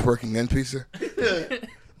 Got twerking and pizza.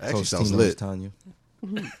 Actually sounds lit. Tanya.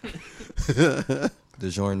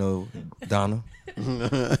 DiGiorno Donna.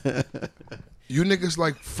 You niggas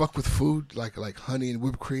like fuck with food, like honey and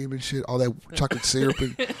whipped cream and shit, all that chocolate syrup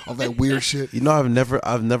and all that weird shit. You know, I've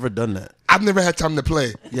never done that. I've never had time to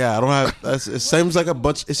play. Yeah, I don't have. It seems like a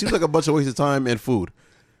bunch. It seems like a bunch of waste of time and food.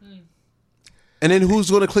 And then who's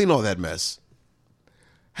going to clean all that mess?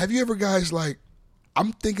 Have you ever guys like?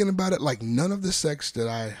 I'm thinking about it. Like none of the sex that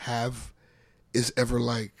I have is ever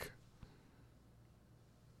like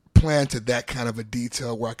planned to that kind of a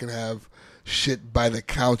detail where I can have shit by the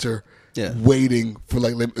counter. Yeah. Waiting for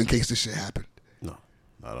like in case this shit happened. No,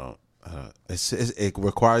 I don't. It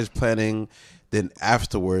requires planning. Then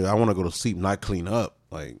afterwards, I want to go to sleep, not clean up.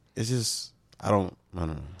 Like it's just I don't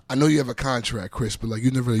know. I know you have a contract, Chris, but like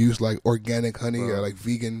you never use like organic honey or like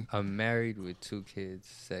vegan. I'm married with 2 kids.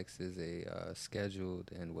 Sex is a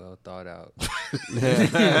scheduled and well thought out,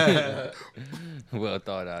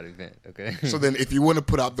 event. Okay. So then, if you want to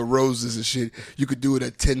put out the roses and shit, you could do it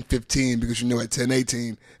at 10:15 because you know at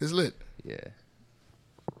 10:18 it's lit. Yeah.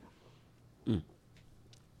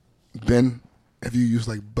 Ben, have you used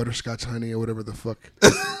like butterscotch honey or whatever the fuck?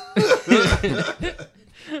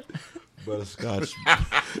 Butterscotch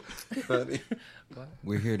honey.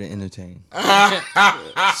 We're here to entertain.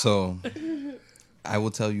 So, I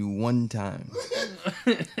will tell you one time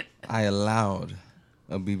I allowed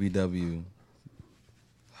a BBW.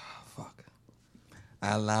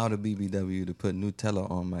 I allowed a BBW to put Nutella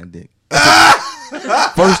on my dick.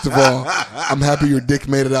 First of all, I'm happy your dick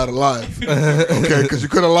made it out alive. Okay, because you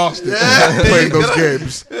could have lost it playing those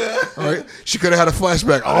games. All right, she could have had a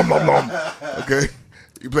flashback. Okay,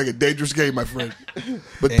 you're playing a dangerous game, my friend.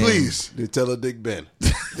 But please, Nutella Dick Ben.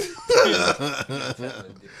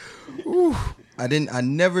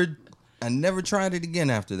 I never tried it again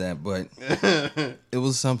after that, but it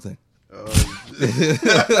was something.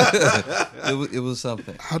 It was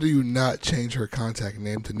something. How do you not change her contact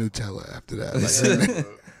name to Nutella after that?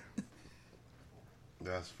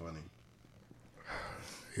 That's funny.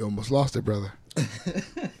 You almost lost it, brother.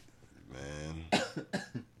 Man.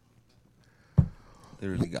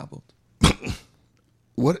 Literally gobbled.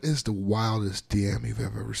 What is the wildest DM you've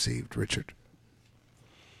ever received, Richard?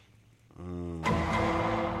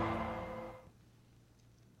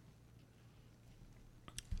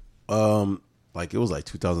 Like it was like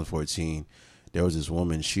 2014. There was this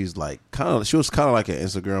woman. She was kind of like an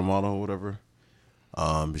Instagram model or whatever.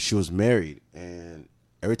 She was married, and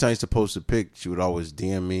every time I used to post a pic, she would always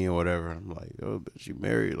DM me or whatever. I'm like, oh, but she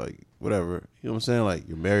married, like whatever. You know what I'm saying? Like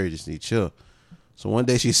you're married, just need chill. So one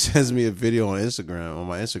day she sends me a video on my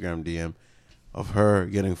Instagram DM, of her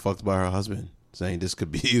getting fucked by her husband, saying this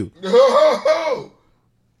could be you.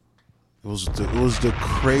 It was the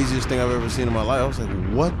craziest thing I've ever seen in my life. I was like,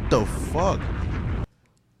 what the fuck?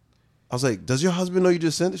 I was like, does your husband know you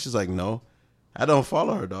just sent it? She's like, no. I don't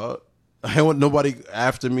follow her, dog. I don't want nobody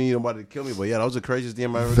after me, nobody to kill me. But yeah, that was the craziest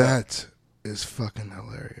DM I ever got. That is fucking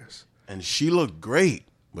hilarious. And she looked great,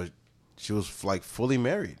 but she was like fully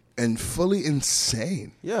married. And fully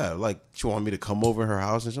insane. Yeah, like she wanted me to come over her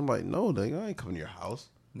house. And I'm like, no, I ain't coming to your house.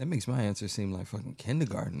 That makes my answer seem like fucking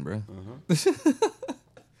kindergarten, bro.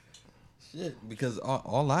 Shit, because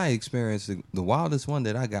all I experienced, the wildest one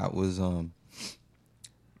that I got was I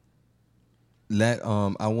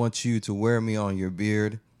want you to wear me on your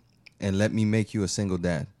beard and let me make you a single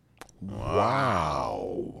dad.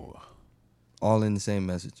 Wow. All in the same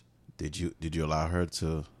message. Did you allow her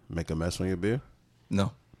to make a mess on your beard?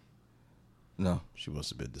 No. No, She must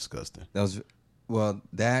have been disgusting. that was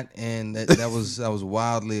that was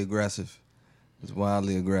wildly aggressive. It was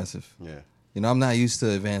wildly aggressive. Yeah. I'm not used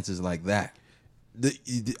to advances like that.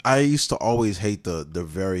 I used to always hate the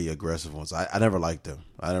very aggressive ones. I never liked them.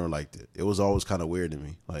 I never liked it. It was always kind of weird to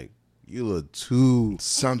me. Like, you look too...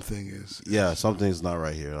 Something is. Yeah, something's not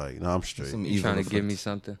right here. Like, no, I'm straight. Some You evil trying to give me effects.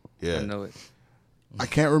 something? Yeah. I know it. I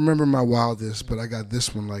can't remember my wildest, but I got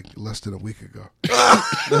this one like less than a week ago.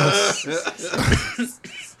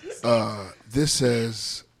 This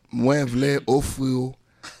says "Moi voulais offrir,"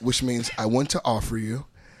 which means I want to offer you,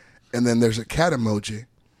 and then there's a cat emoji,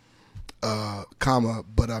 comma,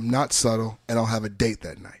 but I'm not subtle, and I'll have a date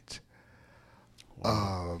that night.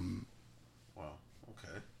 Wow.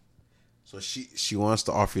 Okay. So she wants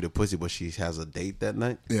to offer you the pussy, but she has a date that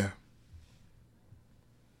night? Yeah,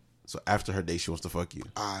 So after her date, she wants to fuck you.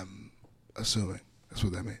 I'm assuming that's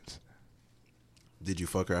what that means. Did you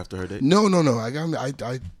fuck her after her date? No.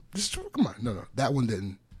 I just come on. No. That one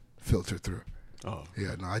didn't filter through. Oh,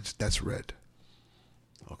 Yeah, no. That's red.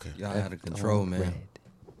 okay. Y'all out of control, man.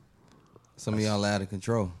 Some of y'all out of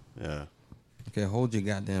control. Yeah. Okay, hold your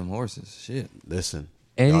goddamn horses. Shit. Listen.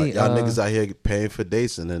 Any y'all niggas out here paying for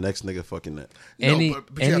dates and the next nigga fucking that. any No,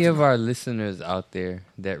 but you have any to of know. our listeners out there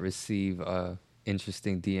that receive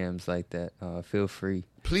interesting DMs like that, feel free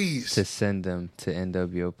Please. to send them to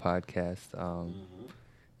NWO Podcast.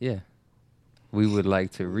 Yeah, we would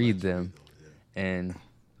like to read them and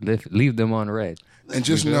leave them on red. And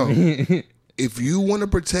just know, if you want to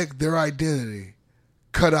protect their identity,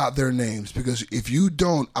 cut out their names, because if you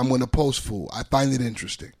don't, I'm going to post fool. I find it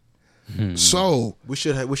interesting. So, We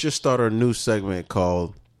should start our new segment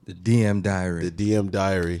called The DM Diary. the DM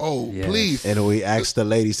Diary. Yes. please, And we ask the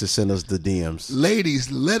ladies to send us the DMs.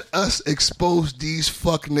 ladies, let us expose these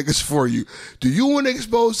fuck niggas for you. Do you want to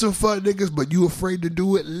expose some fuck niggas, but you afraid to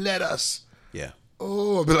do it? Let us. Yeah.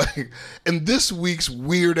 Oh, I'll be like, and this week's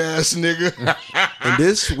weird ass nigga. And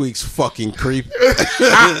this week's fucking creep.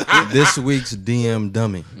 This week's DM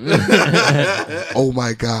dummy. Oh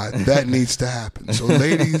my God, that needs to happen. So,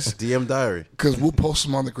 ladies, DM Diary. because we'll post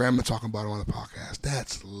them on the gram and talk about it on the podcast.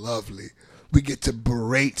 That's lovely. We get to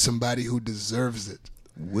berate somebody who deserves it.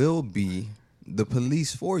 Will be the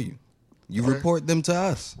police for you. You report them to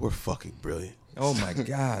us. We're fucking brilliant. Oh my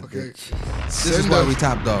God. Okay, This is why we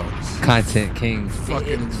top dogs. Content kings,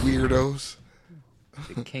 fucking weirdos.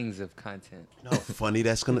 the kings of content. You know how funny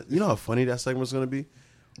that's gonna. You know how funny that segment's gonna be.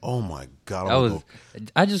 Oh my god! That I'm was. gonna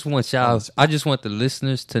go- I just want y'all. I just want the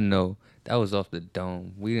listeners to know that was off the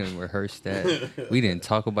dome. We didn't rehearse that. We didn't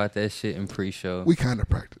talk about that shit in pre-show. We kind of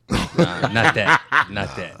practice. Nah, not that.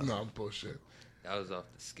 Not that. No, I'm bullshit. That was off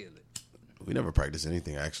the skillet. We never practice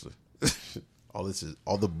anything actually.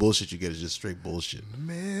 All the bullshit you get is just straight bullshit.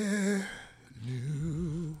 Man,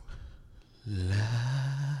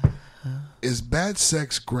 is bad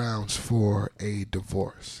sex grounds for a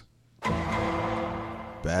divorce?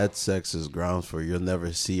 Bad sex is grounds for you'll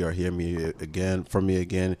never see or hear me again from me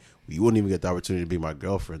again. You wouldn't even get the opportunity to be my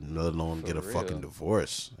girlfriend, let alone get a real. fucking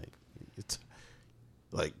divorce.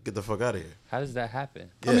 Like, get the fuck out of here. How does that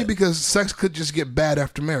happen? I mean, because sex could just get bad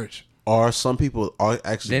after marriage. Or some people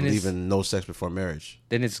actually Then believe it's- in no sex before marriage.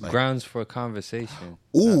 Then it's grounds for conversation.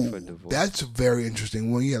 Ooh, not for divorce. that's very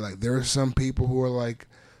interesting. Well, yeah, like there are some people who are like,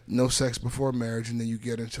 no sex before marriage, and then you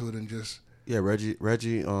get into it and just. Yeah, Reggie,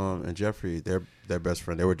 and Jeffrey, they're best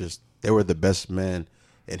friend. They were the best man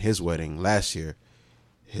in his wedding last year.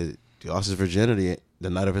 He lost his virginity the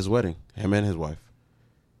night of his wedding. Him and his wife.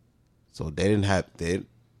 So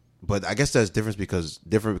but I guess that's different because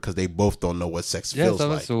they both don't know what sex Yeah, feels so,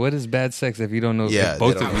 like. so what is bad sex if you don't know? Yeah, if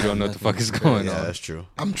both they of don't you have don't know what the nothing fuck is to going Yeah, on. that's true.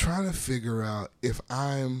 I'm trying to figure out if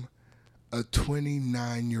I'm a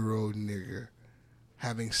 29-year-old nigga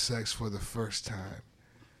having sex for the first time.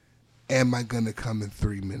 Am I gonna come in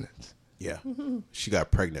 3 minutes? Yeah, she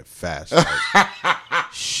got pregnant fast. Like,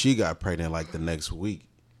 she got pregnant like the next week,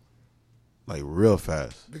 like real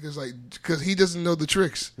fast. Because he doesn't know the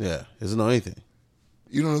tricks. Yeah, doesn't know anything.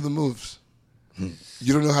 You don't know the moves.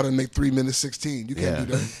 You don't know how to make 3 minutes 16. You can't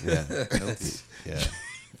do that. Yeah.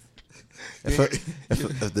 If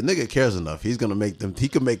the nigga cares enough, he's gonna make them. He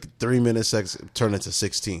could make 3 minute sex turn into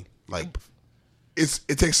 16. Like,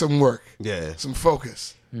 It takes some work, yeah, some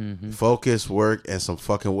focus. focus, work, and some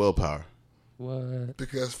fucking willpower. What?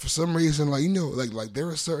 Because for some reason, like there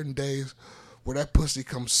are certain days where that pussy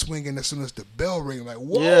comes swinging as soon as the bell rings. Like,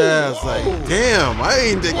 whoa, Yeah, it's whoa. like, damn, I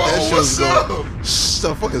ain't think that shit was what's going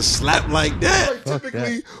so fucking slap like that. Like,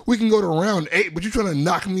 typically, we can go to round 8, but you're trying to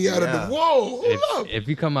knock me out of the. Whoa, hold up! If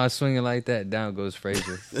you come out swinging like that, down goes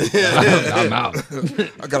Frazier. I'm out.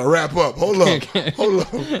 I gotta wrap up. Hold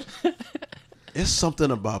up. It's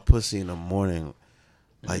something about pussy in the morning.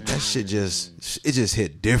 Like that shit just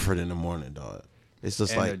hit different in the morning, dog. It's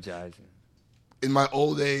just like Energizing. In my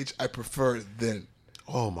old age, I prefer it then.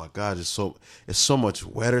 oh my god, it's so much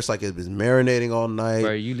wetter. It's like it's been marinating all night.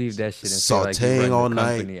 Bro, you leave that shit and feel like you sauteing run all the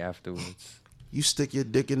night. company afterwards. You stick your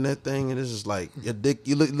dick in that thing, and it's just like your dick.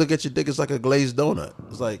 You look at your dick, it's like a glazed donut.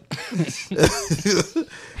 It's like it's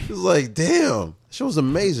like damn, shit was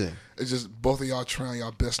amazing. It's just both of y'all trying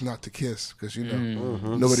y'all best not to kiss because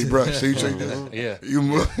nobody brushed. So you trying Yeah.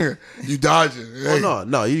 you dodging. Hey. Oh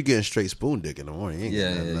no, you getting straight spoon dick in the morning. You ain't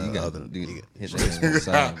Yeah, getting yeah, nothing you got other to than- hit that on the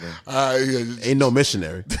side, bro. Ain't no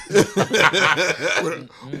missionary.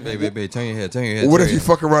 Baby, turn your head, turn your head. What turn if you your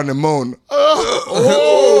fuck around and moan?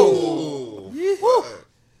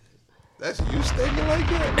 That's you statement like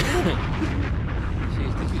that.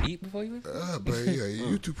 Jeez, did you eat before you went? But yeah,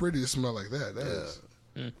 you too pretty to smell like that. That is.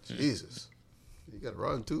 Jesus, you got a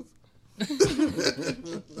rotten tooth.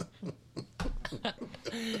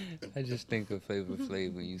 I just think of Flavor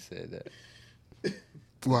Flav when you said that.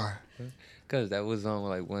 Why? Because that was on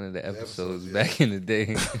like one of the episodes back in the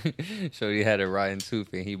day. Shorty had a rotten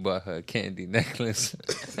tooth and he bought her a candy necklace.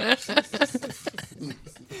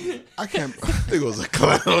 I can't. I think it was a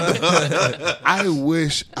clown. I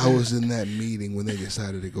wish I was in that meeting when they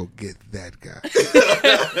decided to go get that guy.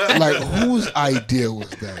 Like, whose idea was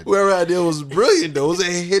that? Whoever idea was brilliant though. It was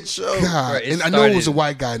a hit show. God, Right, it and I know it was a started-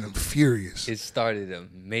 white guy, and I'm furious. It started a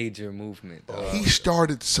major movement. He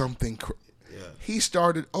started something. He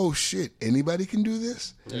started. Oh shit! Anybody can do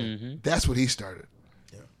this. That's what he started.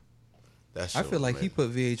 That I shit feel was like he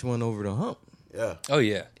amazing. put VH1 over the hump. Yeah. Oh,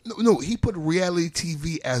 yeah. No, he put reality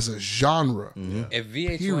TV as a genre. If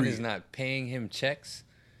VH1 Period. is not paying him checks,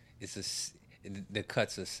 the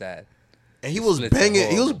cuts are sad. And he was Split the banging.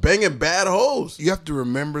 hole. He was banging bad hoes. You have to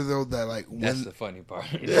remember though that like That's the funny part.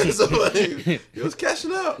 So, like, he was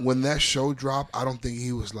cashing out. when that show dropped, I don't think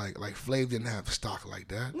he was like Flav didn't have stock like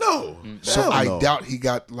that. No. So Hell I no. doubt he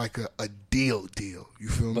got like a deal. You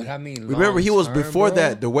feel me? But I mean, Remember, he was long-term, before bro,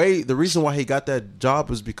 that. The reason why he got that job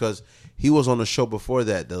was because he was on the show before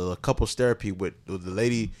that, the couples therapy with the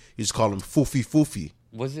lady. You used to call him Foofy.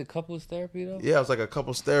 Was it couples therapy, though? Yeah, it was like a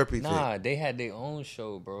couples therapy Nah, thing. they had their own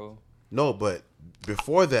show, bro. No, but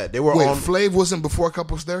before that, they were Wait, on. Flav wasn't before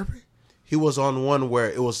couples therapy? He was on one where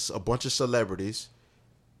it was a bunch of celebrities.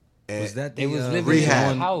 And Was that the They was living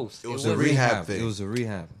rehab. in a house. It was the a rehab thing. It was a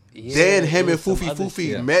rehab. Yeah, then it him and was some Foofy other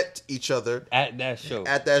shit. met each other At that show.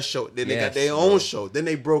 at that show. Then they got Yes, their bro. own show. Then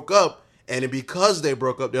they broke up. And then because they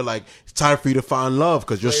broke up, they're like, it's time for you to find love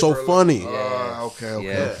because you're so funny. Okay.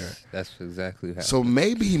 Yes, that's exactly how. So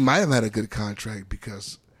maybe he might have had a good contract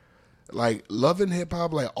because, like, Love and Hip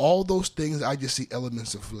Hop, like all those things, I just see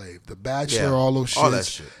elements of Flav. The Bachelor, Yeah, all those shits, all that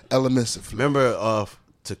shit. elements of Flav. Remember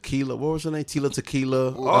Tequila? What was her name?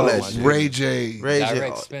 Tequila? All that shit. Ray J. Ray J.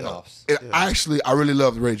 Direct spinoffs. I really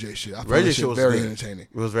loved Ray J shit. I found Ray J that shit shit was very good. entertaining.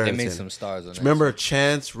 It was very They made entertaining. some stars on that. Remember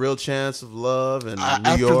Chance, Real Chance of Love and New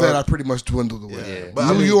After York? that, I pretty much dwindled away. Yeah. But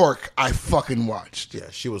I New mean- York, I fucking watched.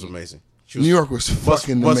 Yeah, she was amazing. She New York was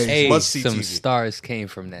fucking must- amazing. Hey, Must see some TV. stars came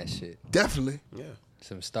from that shit. Definitely. Yeah.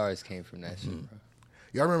 Some stars came from that shit, bro.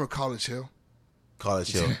 Y'all remember College Hill?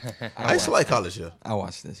 College Hill. I used to like College Hill. I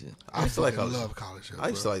watched that shit. I used to like fucking College Hill. love College Hill. I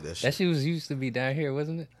used to bro. like that shit. That shit was used to be down here,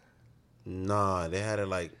 wasn't it? Nah, they had it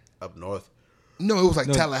like up north. No, it was like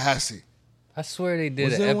Tallahassee. I swear they did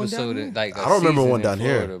Was an there one down episode here? in, like I don't remember season one in down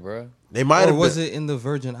here. Florida, bro. They might Or have was been. it in the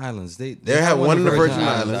Virgin Islands? They had one in the Virgin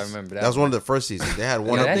Islands. I remember that was one of the first seasons. They had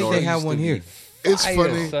one Yeah, up that think north. they had used to one be here. It's fire,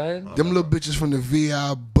 funny. son. Them little bitches from the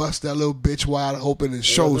VI bust that little bitch wide open and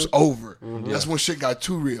show's over. That's when shit got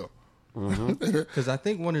too real. Because I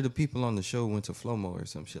think one of the people on the show went to Flomo or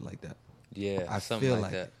some shit like that. Yeah, I something feel like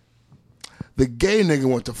like that. The gay nigga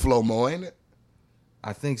went to Flomo, ain't it?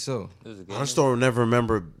 I think so. It was a good I just don't never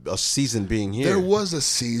remember a season being here. There was a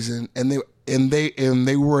season, and they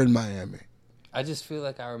were in Miami. I just feel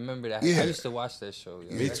like I remember that. Yeah. I used to watch that show.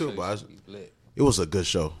 Yo. Me That too, show but used to be lit. It was a good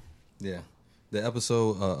show. Yeah. The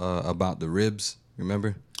episode about the ribs,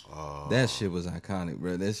 remember? That shit was iconic,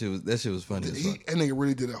 bro. That shit was funny as fuck. That nigga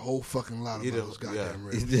really did a whole fucking lot He about did, those goddamn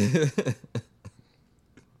yeah. ribs.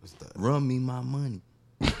 Run me my money.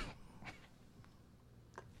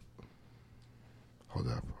 Hold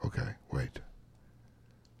up. Okay, wait.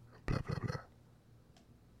 Blah, blah, blah.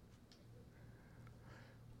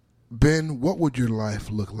 Ben, what would your life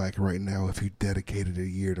look like right now if you dedicated a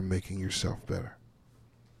year to making yourself better?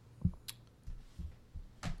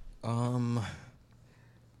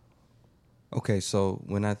 Okay, so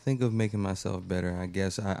when I think of making myself better, I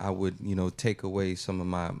guess I would, take away some of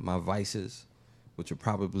my vices, which would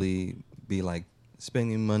probably be like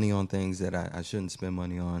spending money on things that I shouldn't spend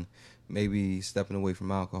money on, maybe stepping away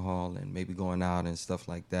from alcohol and maybe going out and stuff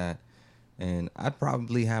like that. And I'd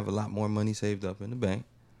probably have a lot more money saved up in the bank.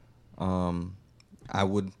 I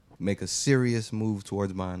would make a serious move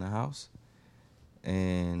towards buying a house.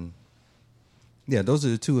 And yeah, those are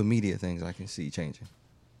the two immediate things I can see changing,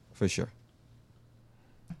 for sure.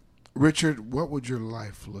 Richard, what would your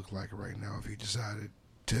life look like right now if you decided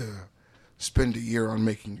to spend a year on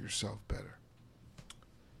making yourself better?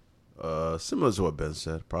 Similar to what Ben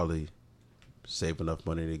said, probably save enough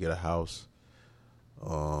money to get a house.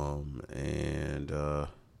 And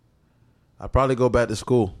I'd probably go back to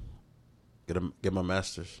school, get my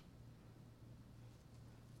master's.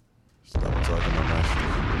 Stop talking my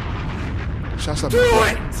master's. Shouts out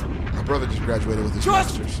my brother just graduated with his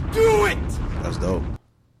master's. Do it! That's dope.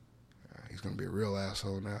 He's gonna be a real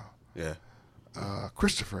asshole now. Yeah.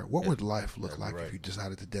 Christopher, what would life look like if you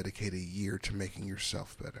decided to dedicate a year to making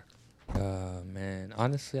yourself better? Man,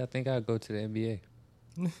 honestly, I think I'd go to the NBA.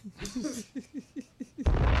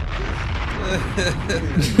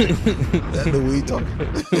 That the weed talking.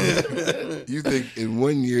 You think in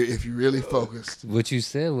 1 year, if you really focused, What you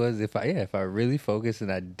said was if I really focused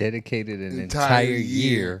and I dedicated an entire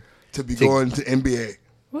year to be going to NBA,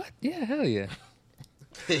 What? Yeah, hell yeah.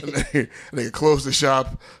 they close the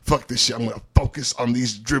shop. Fuck this shit. I'm gonna focus on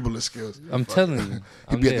these dribbling skills. I'm telling you. He'd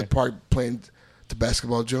I'm be there. at the park playing to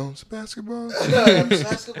Basketball Jones. Basketball,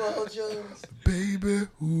 Basketball Jones. baby.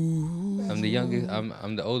 Ooh. I'm the youngest.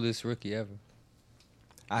 I'm the oldest rookie ever.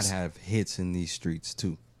 I'd have hits in these streets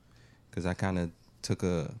too, because I kind of took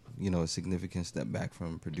a significant step back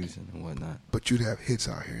from producing and whatnot. But you'd have hits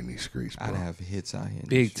out here in these streets, bro. I'd have hits out here. In these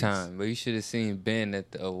Big streets. time. But you should have seen Ben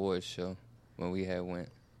at the awards show when we had went.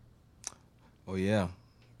 Oh yeah,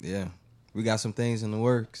 yeah. We got some things in the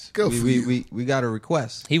works. Good for you. We got a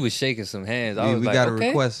request. He was shaking some hands. I We, was we like, got okay. a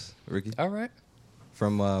request, Ricky, All right.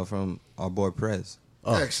 from our boy Prez.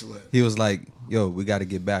 Excellent. He was like, "Yo, we got to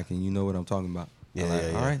get back," and you know what I'm talking about. Yeah, I'm like,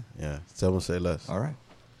 yeah. All right, Yeah. Tell them say less. all right.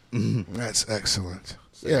 That's excellent.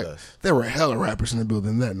 Say Yeah, less. there were hella rappers in the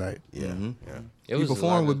building that night. Yeah. Mhm. Yeah. It He was a lot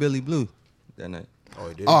performed of- with Billy Blue that night. Oh,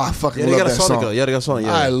 he did. Oh, I fucking Yeah, they love got a that song. song. together. Yeah, they got a song.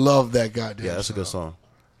 Yeah. I love that goddamn. Yeah, that's a good song.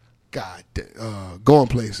 song. God, going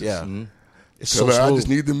places. Yeah. Mm-hmm. It's So so I smooth. just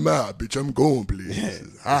need them out, bitch. I'm going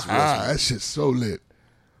places. That shit's so lit.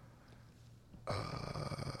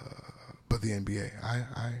 But the NBA,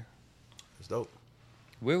 I It's dope.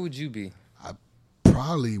 Where would you be?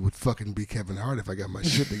 probably would fucking be Kevin Hart if I got my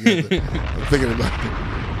shit together. I'm thinking about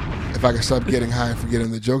it. If I could stop getting high and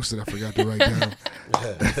forgetting the jokes that I forgot to write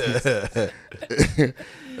down.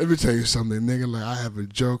 Let me tell you something, nigga. Like, I have a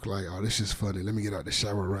joke like, oh, this shit's funny. Let me get out the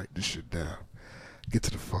shower, write this shit down. Get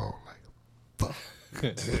to the phone, like, fuck.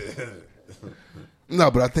 No,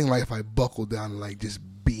 but I think like if I buckled down and like just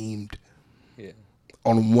beamed Yeah.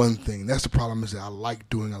 on one thing. That's the problem, is that I like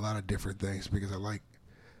doing a lot of different things because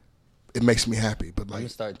it makes me happy. But I'm gonna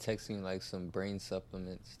like start texting like some brain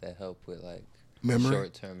supplements that help with like memory,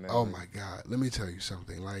 short-term memory. oh my God, let me tell you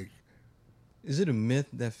something. Like, Is it a myth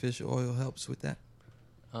that fish oil helps with that?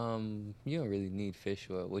 You don't really need fish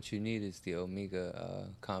oil. What you need is the omega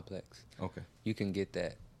complex. Okay. You can get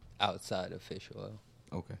that outside of fish oil.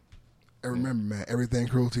 Okay. and remember, man, everything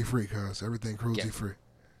cruelty free, cuz everything cruelty free.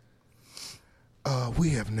 We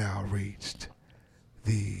have now reached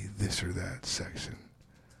the this or that section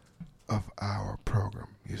of our program,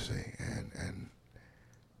 you see, and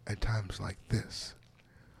at times like this,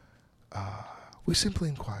 we simply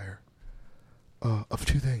inquire of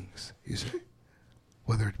two things, you see,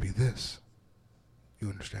 whether it be this, you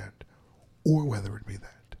understand, or whether it be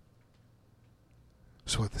that.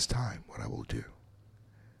 So at this time, what I will do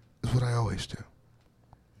is what I always do,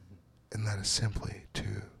 and that is simply to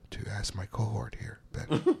ask my cohort here,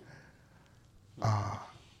 Ben,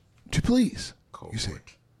 to please, you see,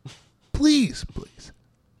 please,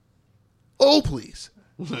 oh please,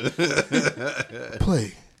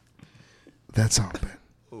 play that song, Ben.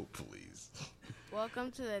 Oh, please.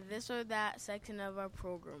 Welcome to the this or that section of our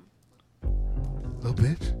program. Little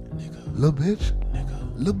bitch, little bitch,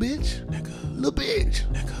 little bitch, little bitch,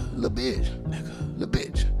 little bitch, little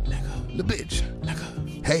bitch, little bitch.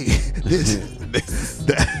 Hey, this,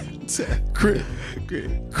 that,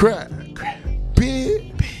 crack,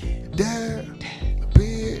 big, dad,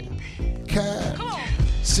 big, cat,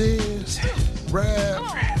 sis,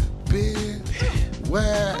 rap, big,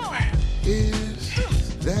 whack, is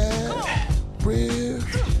that real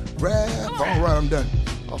rap? All right, I'm done.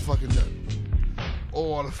 I'm fucking done.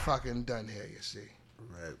 All fucking done here, you see.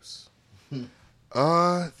 Raps.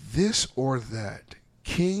 This or that.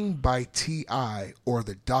 King by T.I. or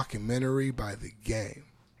the documentary by The Game?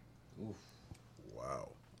 Wow.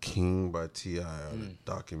 King by T.I. or the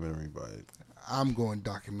documentary by... I'm going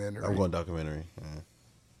documentary. I'm going documentary.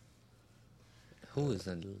 Who is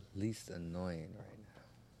the least annoying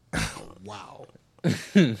right Wow.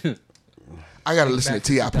 I got to listen to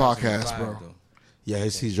T.I. podcast, bro. Yeah,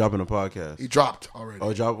 he's dropping a podcast. He dropped already.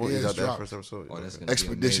 Oh, dropped one? Yeah, He got it's that dropped. first episode? Oh, that's Okay. gonna be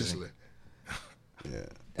Expeditiously. Yeah. now?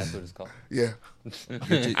 That's what it's called. Yeah.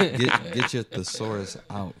 Get your thesaurus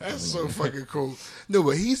out. That's so fucking cool. No,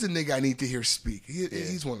 but he's the nigga I need to hear speak.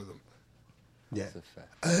 He's one of them. Yeah. That's a fact.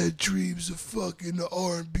 I had dreams of fucking the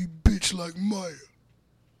R&B bitch like Maya.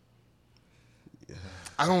 Yeah.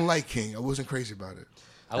 I don't like King. I wasn't crazy about it.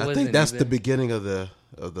 I wasn't think that's either, the beginning of the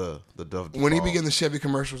Dove. When he Fall. began the Chevy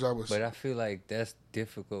commercials, I was. But I feel like that's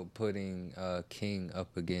difficult putting King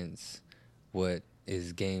up against what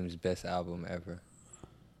is Game's best album ever.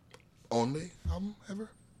 Only album ever?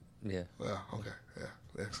 Yeah. Well, okay. Yeah,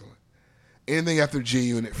 excellent. Anything after G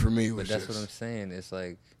Unit for me was But that's just... what I'm saying. It's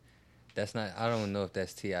like, that's not, I don't know if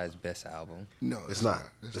that's T.I.'s best album. No, It's not.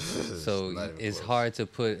 So not even it's close. hard to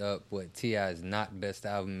put up what T.I.'s not best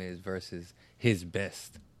album is versus his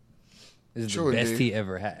best. This is True the best indeed. he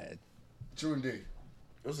ever had. True indeed.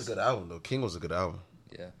 It was a good album, though. King was a good album.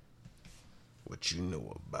 Yeah. What you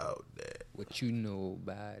know about that? What you know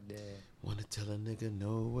about that? Wanna tell a nigga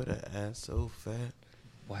no with an ass so fat?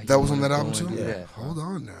 Why That you was on wanna that go album and too? do Yeah. that? Hold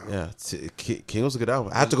on now. Yeah, King was a good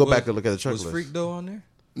album. I have to go back and look at the Was checklist. Freak Dough on there?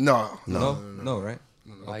 No. No, right?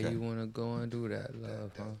 Why Okay. you wanna go and do that,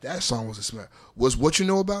 love? Huh? That song was a smash. Was What You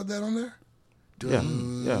Know About That on there? Yeah.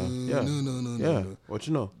 No. What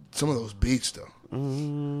you know? Some of those beats, though.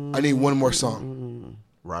 I need one more song.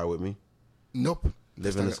 Ride with me. Nope.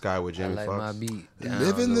 Live in the sky with I Jamie like my Foxx. beat.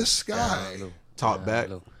 Live in down the low, sky. down low, Talk down back.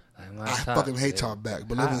 low. Like my I top, fucking hate yeah. Talk Back,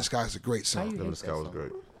 but Live in the Sky is a great How song. you Live in the hate sky that was song?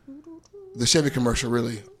 great. The Chevy commercial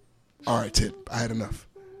really, all right, tip. I had enough.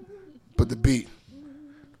 But the beat,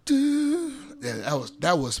 yeah,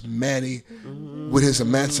 that was Manny with his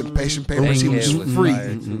Emancipation Papers. He was Bankhead free.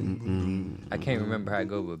 fire, too. I can't remember how I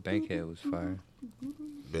go, but Bankhead was fire.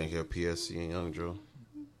 Bankhead, PSC, and Young Joe.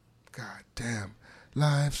 God damn.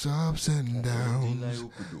 Life's ups and downs.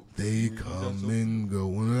 They come and go.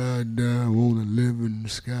 When I die, I wanna live in the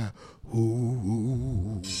sky.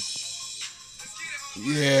 Ooh.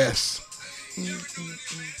 Yes.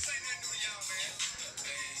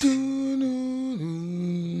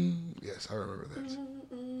 Yes, I remember that.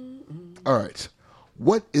 All right.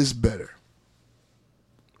 What is better?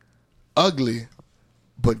 Ugly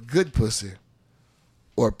but good pussy,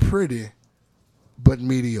 or pretty but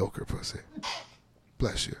mediocre pussy?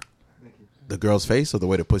 Bless you. The girl's face or the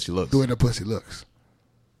way the pussy looks? The way the pussy looks.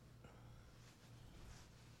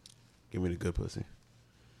 Give me the good pussy.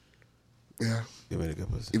 Yeah. Give me the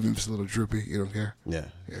good pussy. Even if it's a little droopy, you don't care. Yeah.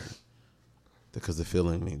 Yeah. Because the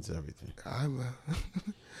feeling means everything. I'm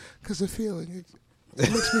because the feeling it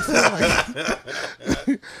makes me feel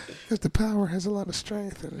like because the power has a lot of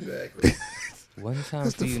strength in it. Exactly. One time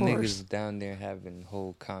That's for the you force. niggas down there having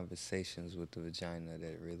whole conversations with the vagina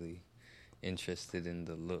that really interested in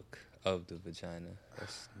the look of the vagina.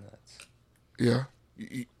 That's nuts. Yeah.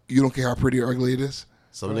 You don't care how pretty or ugly it is.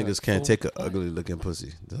 Some niggas can't take an ugly looking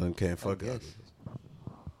pussy. They can't fuck it.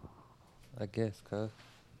 I guess, cuz.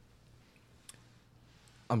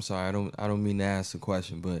 I'm sorry, I don't mean to ask the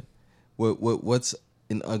question, but what's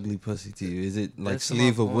an ugly pussy to you? Is it like That's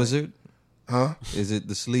sleeve my of point. wizard? Huh? Is it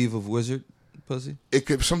the sleeve of wizard pussy? It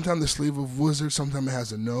could sometimes the sleeve of wizard, sometimes it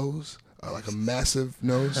has a nose, like a massive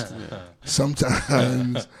nose.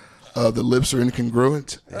 Sometimes the lips are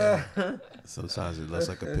incongruent. Sometimes it looks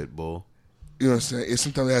like a pit bull. You know what I'm saying?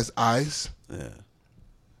 Sometimes it has eyes. Yeah.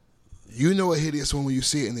 You know a hideous one when you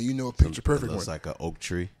see it, and then you know a picture perfect It one. looks like an oak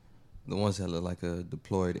tree. The ones that look like a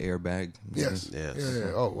deployed airbag. maybe? Yes. Yes.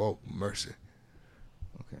 Yeah. Oh, mercy.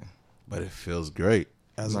 Okay. But it feels great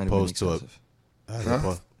as Might have been opposed to a. excessive. As Huh?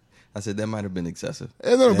 opposed, I said that might have been excessive.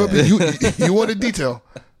 No, but you want a detail.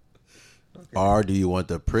 or do you want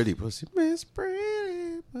the pretty pussy? Miss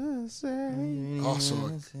Pretty Pussy. Also,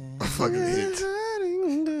 a fucking hit.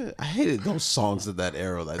 I hated those songs of that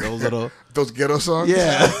era, like those little. Those ghetto songs.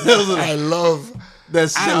 Yeah, those are I love.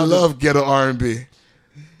 That's I love ghetto R&B.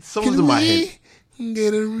 some of them I hate.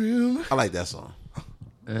 Get a room? I like that song.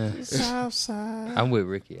 I'm with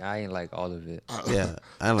Ricky. I ain't like all of it. Yeah,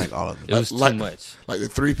 I don't like all of It them. was like- too much. Like the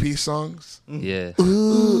 3-piece songs. Yeah.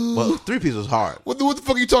 Well, 3-piece was hard. What the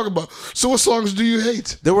fuck are you talking about? So what songs do you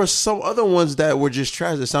hate? There were some other ones that were just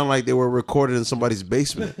trash. It sounded like they were recorded in somebody's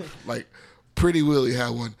basement. Like Pretty Willie had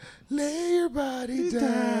one. Lay your body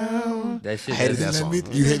down. That shit. I hated That that song.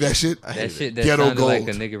 You hate that shit? shit that Ghetto sounded like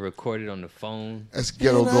gold. a nigga recorded on the phone. That's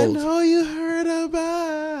ghetto I gold. know you heard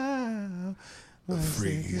about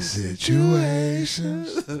Freaky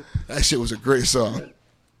situations. That shit was a great song.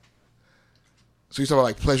 So you talking about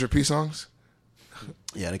like Pleasure P songs?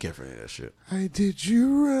 Yeah, I didn't care for any of that shit. I did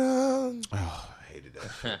you wrong. Oh, I hated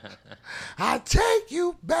that shit. I take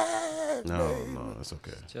you back. No, that's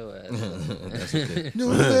okay. Your ass. No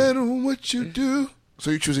matter what you do.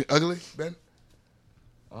 So you choosing ugly, Ben?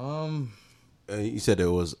 You said it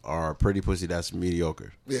was our pretty pussy that's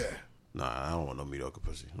mediocre. Yeah. Nah, I don't want no mediocre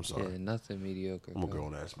pussy. I'm sorry. Yeah, nothing mediocre. I'm a bro.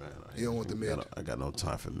 grown ass man. You don't want the mid. I got no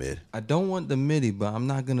time for mid. I don't want the midi, but I'm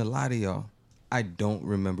not gonna lie to y'all. I don't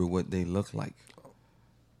remember what they look like.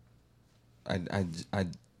 I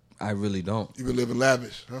really don't. You been living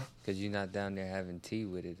lavish, huh? Cause you're not down there having tea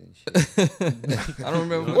with it and shit. I don't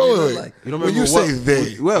remember what Wait, they wait, look wait. like. You don't When remember you what, say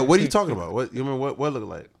they. what are you talking about? What you remember? What look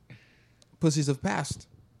like? Pussies of past.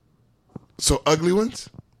 So ugly ones?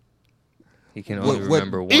 He can only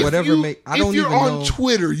remember one. If Whatever you- make- I don't if you're even on know.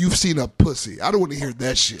 Twitter, you've seen a pussy. I don't want to hear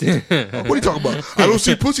that shit. What are you talking about? I don't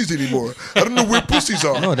see pussies anymore. I don't know where pussies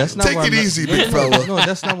are. No, that's not Take where it I'm easy, no, big no, fella. No,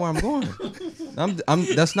 that's not where I'm going.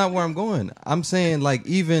 That's not where I'm going. I'm saying like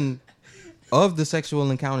even of the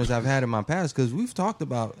sexual encounters I've had in my past, because we've talked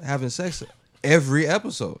about having sex every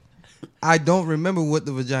episode. I don't remember what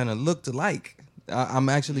the vagina looked like. I'm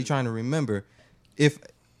actually trying to remember if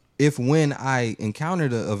when I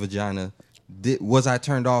encountered a vagina, was I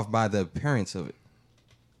turned off by the appearance of it?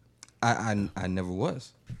 I never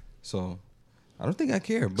was. So I don't think I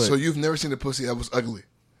care. But So you've never seen a pussy that was ugly?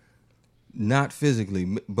 not physically,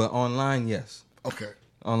 but online, yes. Okay.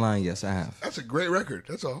 Online, yes, I have. That's a great record.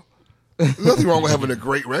 That's all. There's nothing wrong with having a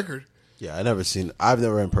great record. Yeah, I've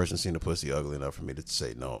never in person seen a pussy ugly enough for me to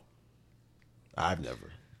say no. I've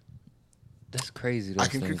never. That's crazy. I Those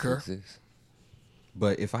can things concur. exist.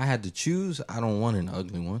 But if I had to choose, I don't want an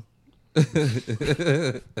ugly one.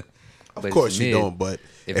 Of But course it's you mid. don't, but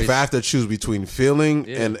If if I it's- have to choose between feeling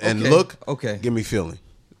and Okay, look, okay. give me feeling.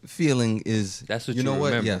 Feeling is That's what you know you what?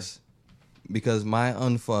 remember. Yes, because my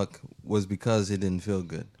unfuck was because it didn't feel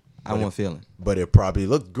good. I want feeling. But it probably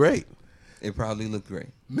looked great. It probably looked great.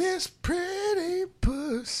 Miss Pretty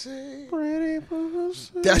Pussy. Pretty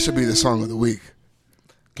Pussy. That should be the song of the week.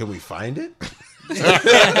 Can we find it?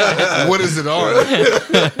 What is it on?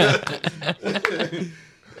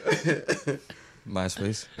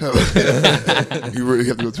 MySpace. You really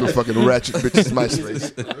have to go through a fucking ratchet bitch's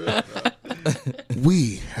MySpace.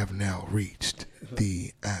 We have now reached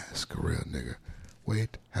the Ask a Real Nigga.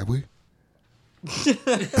 Wait, have we?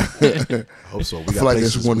 I hope so. We feel like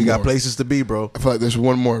there's one we got more. places to be, bro. I feel like there's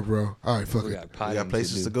one more, bro. All right, fuck We it. got We potting got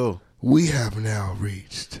places do. to go. We have now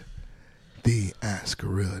reached the Ask a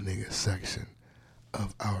Real Nigga section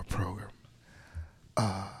of our program.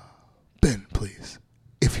 Ben, please,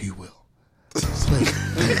 if you will. Play.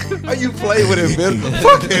 Are you playing with him, Ben?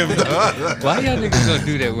 Fuck him, dog. Why y'all niggas gonna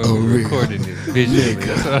do that when we're real recording this visually?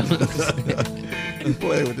 That's what I'm saying. You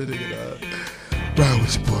playing with the nigga, dog. Ride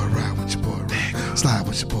with your boy, ride with your boy, ride. Slide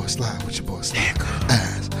with your boy, slide with your boy, slide.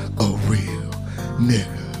 As a real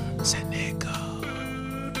nigga. Say nigga.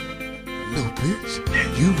 Little bitch,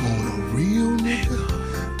 you want a real nigga?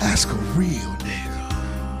 Ask a real nigga.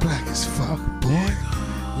 Black as fuck, boy.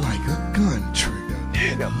 Like a gun trigger.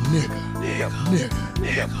 Nigga.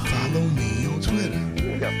 Follow me on Twitter.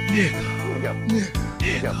 Nigga.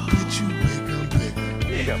 Bitch, you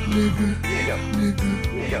big, I'm bigger.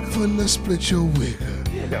 Nigga. Finna split your wigger.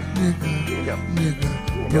 Nigga.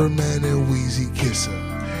 Birdman and Wheezy kisser.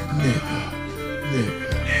 Nigga.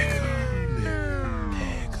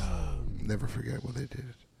 Never forget what they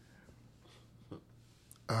did.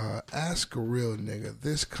 Ask a real nigga.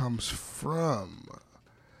 This comes from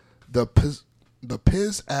the Pizz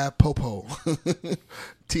Popo.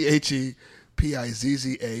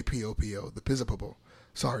 ThePizzaPopo. The Pizza Popo.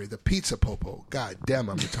 Sorry, the Pizza Popo. God damn,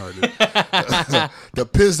 I'm retarded. The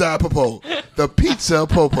Pizza Popo. The Pizza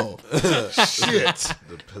Popo. Shit.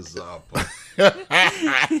 The pizza.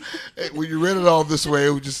 Hey, when you read it all this way,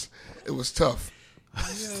 it was tough.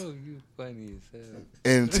 Yo, you funny as hell.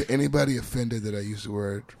 And to anybody offended that I used the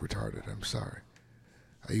word retarded, I'm sorry.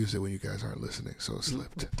 I use it when you guys aren't listening, so it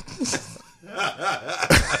slipped.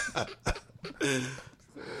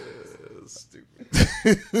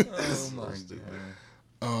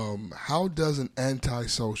 Oh my god. How does an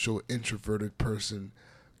antisocial, introverted person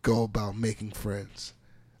go about making friends?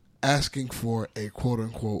 Asking for a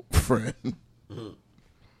quote-unquote friend.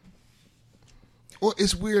 Well,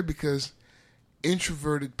 it's weird because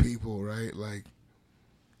introverted people, right? Like,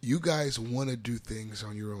 you guys want to do things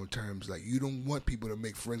on your own terms. Like, you don't want people to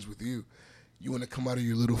make friends with you. You want to come out of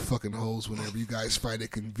your little fucking holes whenever you guys find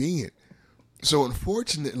it convenient. So,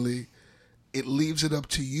 unfortunately, it leaves it up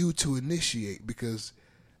to you to initiate, because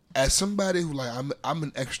as somebody who, like, I'm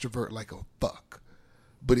an extrovert like a fuck.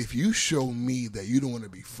 But if you show me that you don't want to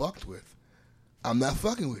be fucked with, I'm not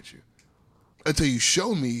fucking with you. Until you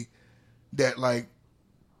show me that, like,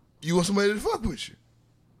 you want somebody to fuck with you.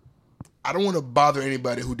 I don't want to bother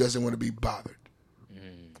anybody who doesn't want to be bothered.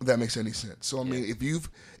 If that makes any sense. So, I mean,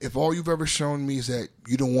 if all you've ever shown me is that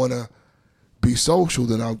you don't want to be social,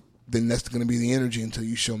 then that's going to be the energy until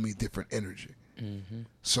you show me different energy. Mm-hmm.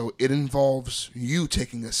 So it involves you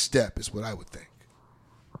taking a step, is what I would think.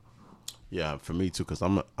 Yeah, for me too, because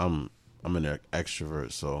I'm an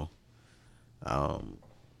extrovert, so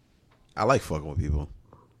I like fucking with people.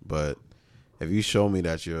 But if you show me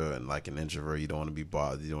that you're like an introvert, you don't want to be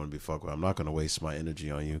bothered, you don't want to be fucked with, I'm not going to waste my energy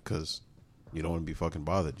on you, because you don't want to be fucking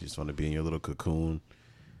bothered. You just want to be in your little cocoon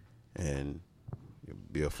and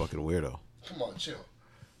be a fucking weirdo. Come on, chill.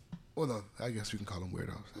 Well, no, I guess we can call them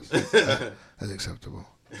weirdos. That's acceptable.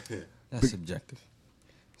 That's subjective.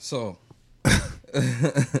 So,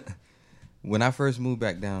 when I first moved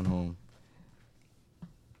back down home,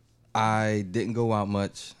 I didn't go out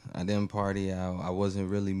much. I didn't party out. I wasn't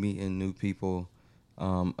really meeting new people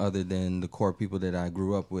other than the core people that I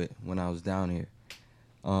grew up with when I was down here.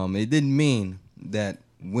 It didn't mean that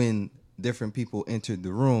when different people entered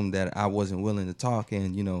the room that I wasn't willing to talk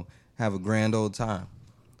and, have a grand old time.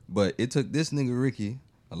 But it took this nigga Ricky,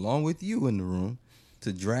 along with you in the room,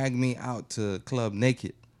 to drag me out to Club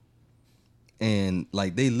Naked. And,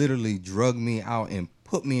 like, they literally drugged me out and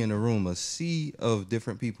put me in a room, a sea of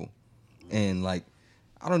different people. And, like,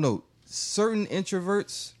 I don't know, certain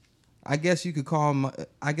introverts, I guess I could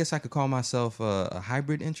call myself a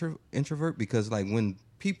hybrid introvert, because, like, when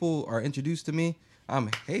people are introduced to me, I'm,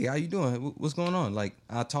 hey, how you doing? What's going on? Like,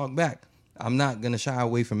 I talk back. I'm not going to shy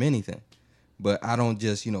away from anything. But I don't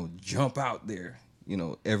just, jump out there,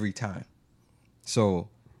 every time. So,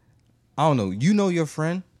 I don't know. Your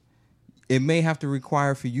friend. It may have to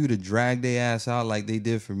require for you to drag their ass out like they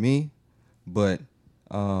did for me. But,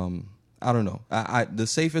 I don't know. The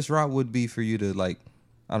safest route would be for you to, like,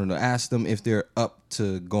 I don't know, ask them if they're up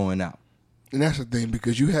to going out. And that's the thing,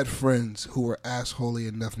 because you had friends who were assholey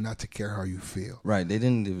enough not to care how you feel. Right. They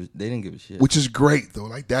didn't give a shit. Which is great, though.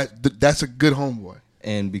 Like, that's a good homeboy.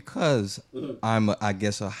 And because I'm, I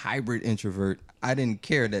guess, a hybrid introvert, I didn't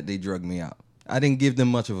care that they drugged me out. I didn't give them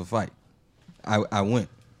much of a fight. I went.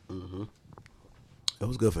 Mm-hmm. It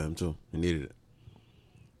was good for him too. He needed it.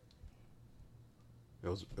 It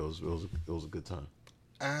was a good time.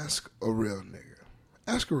 Ask a real nigga.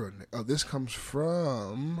 Ask a real nigga. Oh, this comes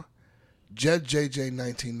from Jed JJ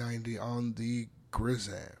 1990 on the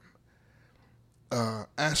Grizzam.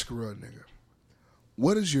 Ask a real nigga.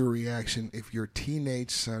 What is your reaction if your teenage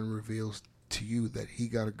son reveals to you that he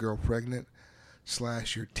got a girl pregnant /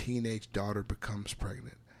 your teenage daughter becomes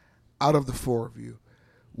pregnant? Out of the four of you,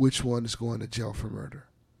 which one is going to jail for murder?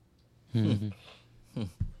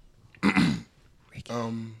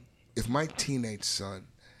 If my teenage son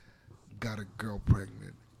got a girl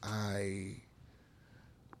pregnant,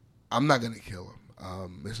 I'm not going to kill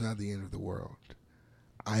him. It's not the end of the world.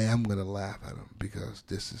 I am going to laugh at him, because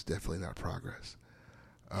this is definitely not progress.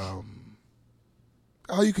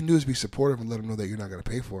 All you can do is be supportive and let them know that you're not going to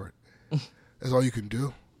pay for it. That's all you can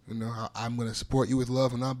do. I'm going to support you with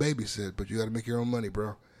love and not babysit, but you got to make your own money,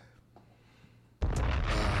 bro.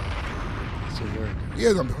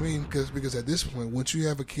 Yeah, I mean, because at this point, once you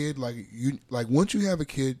have a kid, once you have a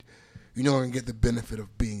kid, you're not going to get the benefit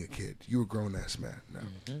of being a kid. You're a grown ass man now.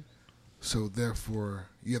 Mm-hmm. So therefore,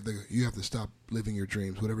 you have to stop living your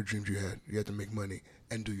dreams. Whatever dreams you had, you have to make money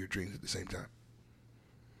and do your dreams at the same time.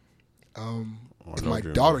 If my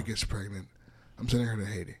daughter gets pregnant, I'm sending her to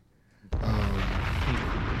Haiti.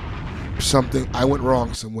 I went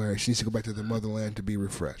wrong somewhere. She needs to go back to the motherland to be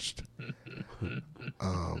refreshed.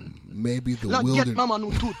 Maybe the wildest.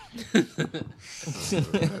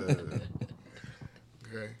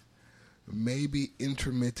 Okay. Maybe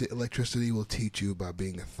intermittent electricity will teach you about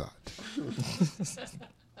being a thought.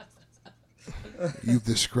 You've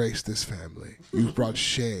disgraced this family. You've brought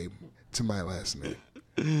shame to my last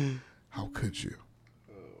name. How could you?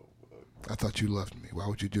 I thought you loved me. Why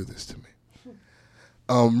would you do this to me?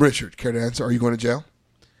 Richard, care to answer? Are you going to jail?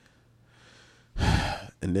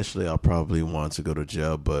 Initially, I'll probably want to go to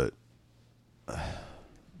jail, but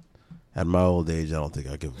at my old age, I don't think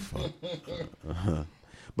I give a fuck.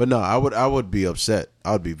 But no, I would be upset.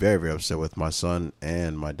 I would be very, very upset with my son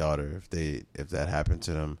and my daughter if that happened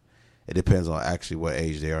to them. It depends on actually what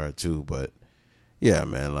age they are too. But yeah,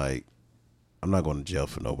 man, like I'm not going to jail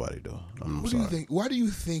for nobody though. I'm What sorry. do you think? Why do you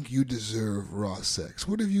think you deserve raw sex?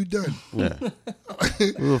 What have you done? Yeah.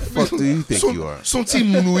 Who the fuck do you think you are?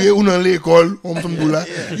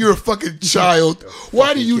 You're a fucking child.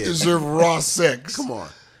 Why do you kid. deserve raw sex? Come on.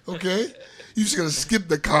 Okay? You just gonna skip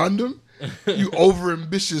the condom? You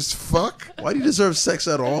overambitious fuck? Why do you deserve sex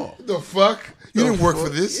at all? The fuck? You didn't work for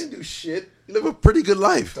You this? didn't do shit. You live a pretty good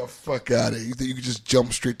life. The fuck out of here. You think you could just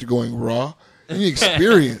jump straight to going raw? You need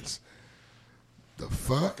experience. The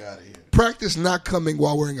fuck? Out of here. Practice not coming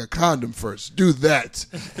while wearing a condom first. Do that.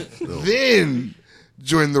 Then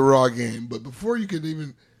join the raw game. But before you can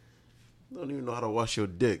even... You don't even know how to wash your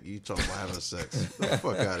dick. You talking about having sex. Get the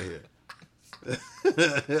fuck out of here.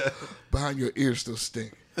 Behind your ears still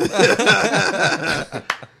stink.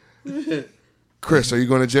 Chris, are you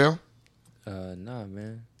going to jail? Nah,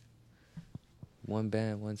 man. One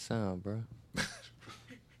band, one sound, bro.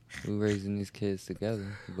 We raising these kids together,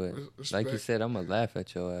 but like you said, I'm gonna laugh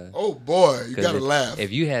at your ass. Oh boy, you 'Cause gotta laugh.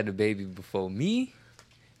 If you had the baby before me,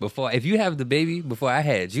 if you have the baby before I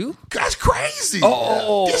had you, That's crazy.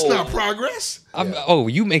 Oh. That's not progress.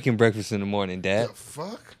 you making breakfast in the morning, Dad? The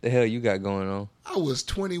fuck? The hell you got going on? I was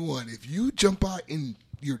 21. If you jump out in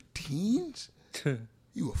your teens,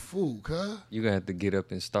 you a fool, cuz. You gonna have to get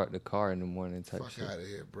up and start the car in the morning, type Fuck shit. out of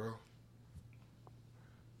here, bro.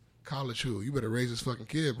 College who? You better raise this fucking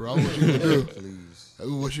kid, bro. What you gonna do? Please.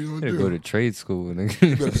 What you gonna Better do? go to trade school. You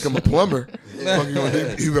better become a plumber. Fuck you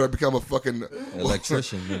gonna do? You better become a fucking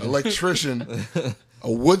Electrician. man. electrician, a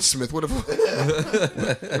woodsmith. What if?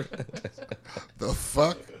 The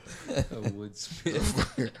fuck?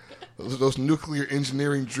 Those nuclear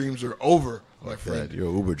engineering dreams are over, my friend. Dad, you're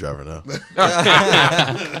an Uber driver now. You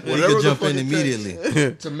Whatever can the jump fuck in it takes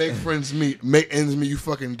immediately. to make friends meet, make ends meet. You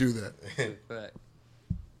fucking do that.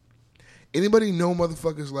 Anybody know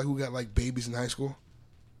motherfuckers like who got like babies in high school?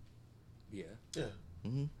 Yeah.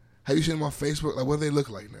 Have you seen them on Facebook? Like, what do they look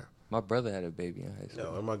like now? My brother had a baby in high school. Yeah,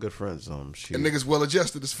 one of my good friends. She, And niggas well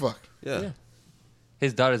adjusted as fuck. yeah.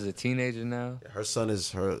 His daughter's a teenager now. Her son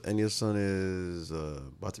is Anya's son is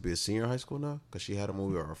about to be a senior in high school now because she had him when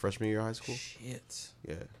we were our freshman year of high school. Shit.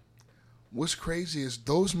 Yeah. What's crazy is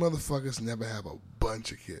those motherfuckers never have a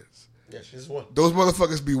bunch of kids. Yeah, she's one. Those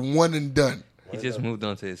motherfuckers be one and done. He just moved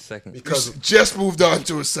on to his second. Because Just moved on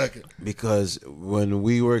to a second. Because when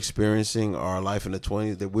we were experiencing our life in the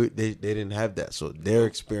 20s, they didn't have that. So they're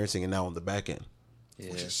experiencing it now on the back end.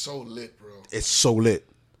 Which is so lit, bro. It's so lit.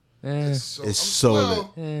 Eh, It's so lit.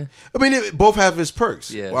 eh. I mean, it both have its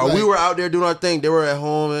perks. Yeah. While we Right. were out there doing our thing, they were at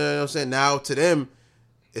home. You know what I'm saying? Now to them,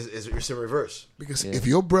 it's in reverse. Because if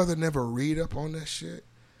your brother never read up on that shit,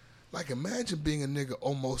 like imagine being a nigga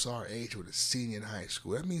almost our age with a senior in high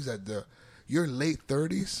school. That means that your late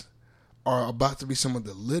 30s are about to be some of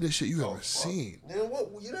the littest shit you ever seen. Then what?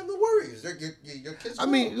 You don't have no worries. Your kids. I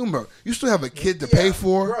mean, remember, you still have a kid to pay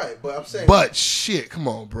for. right? But I'm saying, But shit, come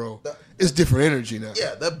on, bro. It's different energy now.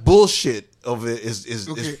 yeah, that bullshit of it is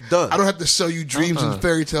Okay, done. I don't have to sell you dreams and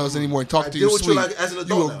fairy tales anymore and talk to deal you with sweet. you like as an adult.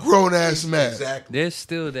 You a now. grown ass man. Exactly. There's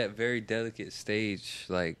still that very delicate stage,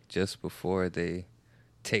 like just before they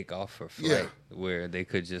take off for flight, where they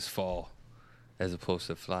could just fall as opposed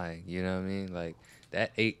to flying. You know what I mean? Like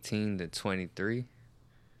that 18 to 23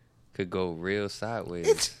 could go real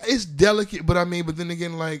sideways. It's delicate, but then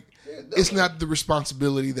again, like it's not the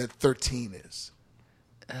responsibility that 13 is.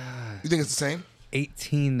 You think it's the same?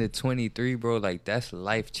 18 to 23, bro, like that's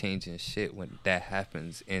life-changing shit when that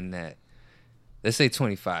happens in that. Let's say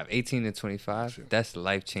 25. 18 to 25, that's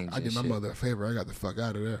life-changing I did my shit. mother a favor. I got the fuck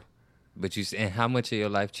out of there. But and how much of your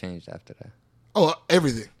life changed after that? Oh,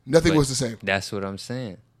 everything. Nothing But was the same. That's what I'm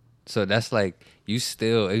saying. So that's like, you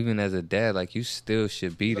still, even as a dad, like you still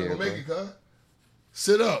should be there, bro.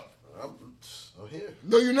 Sit up. I'm here.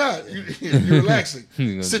 No, you're not. You're relaxing.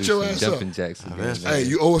 You gonna Sit do your some ass jumping up. jacks again, man. man. Hey,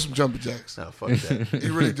 you owe us some jumping jacks. Nah, fuck that.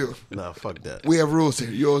 You really do. Nah, fuck that. We have rules here.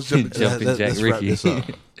 You owe us jumping jacks. Jumping Jack Let's wrap Ricky. this up.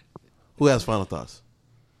 Who has final thoughts?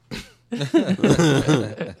 What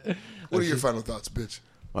are your final thoughts, bitch?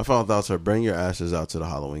 My final thoughts are: bring your asses out to the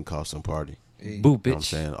Halloween costume party. Boo, You know what I'm bitch.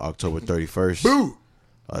 saying? October 31st. Boo!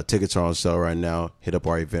 Tickets are on sale right now. Hit up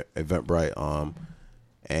our Eventbrite.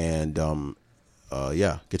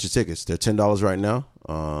 Yeah, get your tickets. They're $10 right now.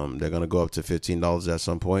 They're gonna go up to $15 at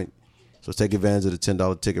some point. So take advantage of the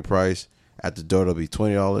 $10 ticket price. At the door, it'll be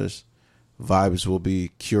 $20. Vibes will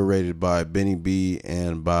be curated by Benny B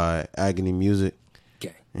and by Agony Music.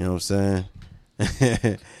 Okay. You know what I'm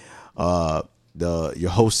saying? Your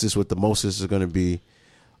hostess with the mostest is gonna be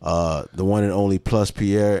the one and only Plus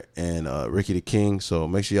Pierre and Ricky the King. So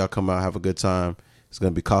make sure y'all come out, have a good time. It's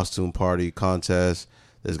going to be costume party, contest.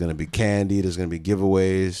 There's going to be candy. There's going to be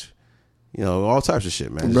giveaways. You know, all types of shit,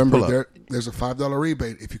 man. Just pull Remember, up. there's a $5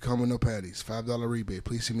 rebate if you come with no patties. $5 rebate.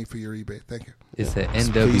 Please see me for your rebate. Thank you. It's an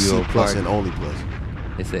PC NWO plus party. and only plus.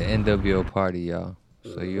 It's an NWO party, y'all.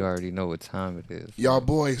 So you already know what time it is. Y'all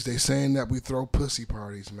boys, they saying that we throw pussy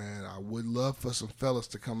parties, man. I would love for some fellas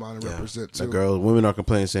to come out and represent The too. women are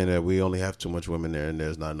complaining, saying that we only have too much women there and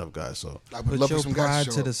there's not enough guys. So I would Put love for your some guys pride to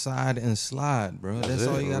show to up. the side and slide, bro. That's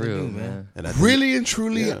all you For gotta real, do, man. and I think- Really and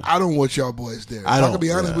truly, Yeah. I don't want y'all boys there. I If I don't, can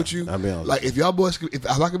be honest yeah. with you. I'll be honest. Like if y'all boys, if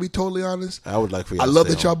I can be totally honest, I would like for y'all I to love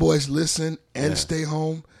stay that y'all home. boys listen and Yeah. stay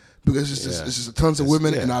home because it's Yeah. just tons of It's-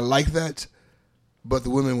 women, yeah. and I like that. But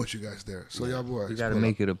the women want you guys there, so y'all boys, You gotta pull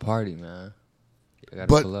make up. it a party, man. You gotta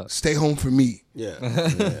pull But up. stay home for me, Yeah.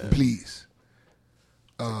 please.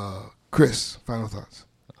 Chris, final thoughts.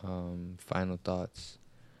 Final thoughts.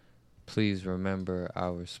 Please remember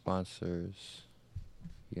our sponsors.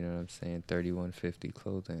 You know what I'm saying? 3150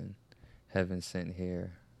 Clothing, Heaven Sent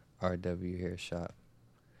Hair, RW Hair Shop.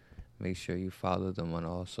 Make sure you follow them on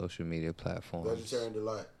all social media platforms. Vegetarian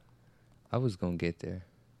Delight. I was gonna get there.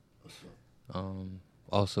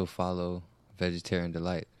 Also follow Vegetarian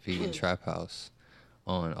Delight, Vegan Trap House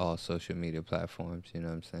on all social media platforms. You know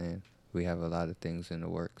what I'm saying? We have a lot of things in the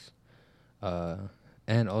works.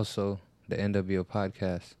 And also the NWO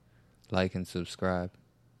podcast. Like and subscribe.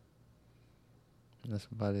 That's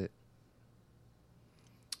about it.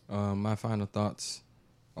 My final thoughts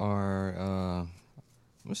are I'm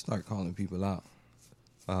gonna start calling people out.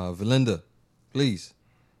 Valinda, please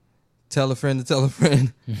tell a friend to tell a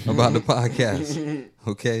friend about the podcast.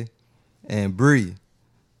 Okay? And Bree,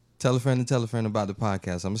 tell a friend to tell a friend about the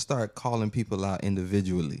podcast. I'm gonna start calling people out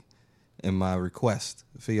individually in my request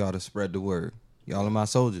for y'all to spread the word. Y'all are my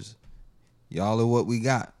soldiers. Y'all are what we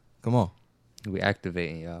got. Come on. We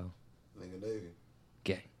activating y'all.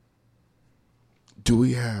 Gang. Do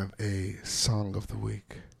we have a song of the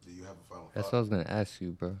week? Do you have a final That's what I was gonna ask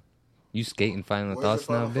you, bro. You skating final Where's thoughts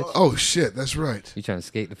your now, final bitch? thought? Oh shit, that's right. You trying to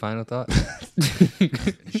skate the final thought? You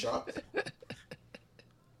shocked?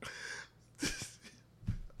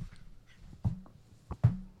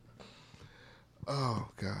 Oh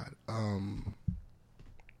God.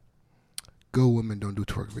 Go women, don't do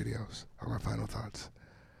twerk videos. Are my final thoughts.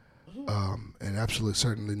 And absolutely,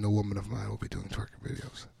 certainly, no woman of mine will be doing twerk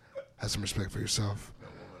videos. Have some respect for yourself.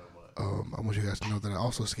 I want you guys to know that I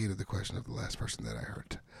also skated the question of the last person that I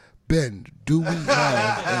heard. Ben, do we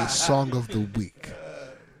have a song of the week?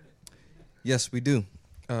 Yes, we do.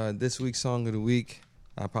 This week's song of the week,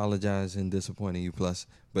 I apologize in disappointing you, plus,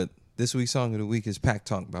 but this week's song of the week is Pacc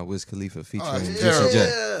Talk by Wiz Khalifa featuring that's Juicy terrible.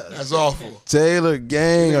 J. That's awful. Taylor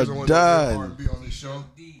Gang There's are only one that done. R&B on this show.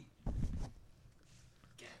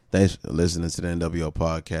 Thanks for listening to the NWO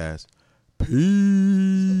podcast. Peace.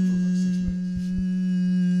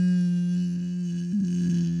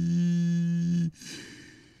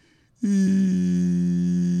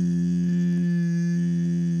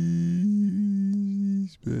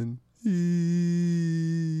 Been.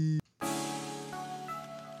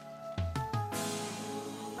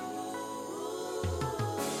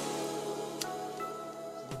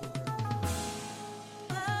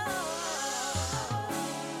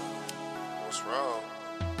 What's wrong?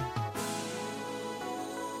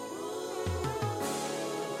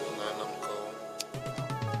 Nothing, I'm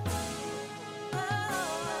cool.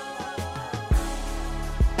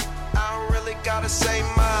 I don't really gotta say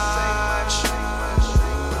much.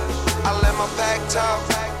 I let my pack talk.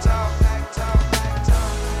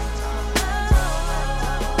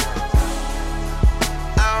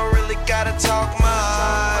 I don't really gotta talk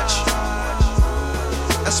much.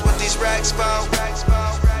 That's what these racks for.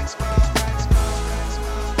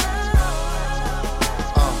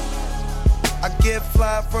 I get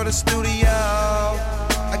fly for the studio.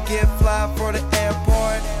 I get fly for the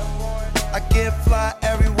airport. I get fly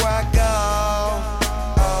everywhere I go.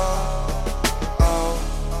 Oh,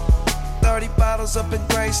 30 bottles up in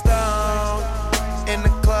Greystone. In the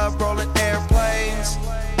club rolling airplanes.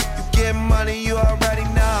 You get money, you already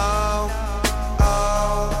know.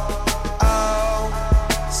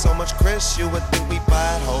 Oh, so much Chris, you would think we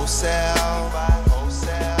buy it wholesale.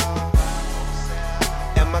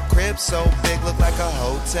 And my crib so big, look like a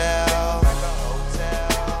hotel.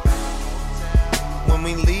 When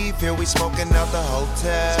we leave here, we smoking out the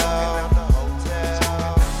hotel.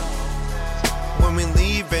 When we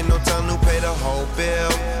leave, ain't no time to pay the whole bill.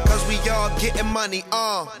 Cause we all getting money,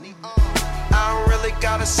 I don't really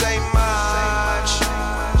gotta say much.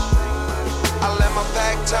 I let my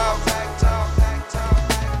pack talk.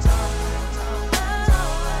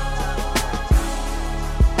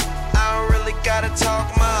 I don't really gotta talk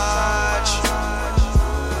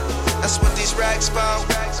racks about?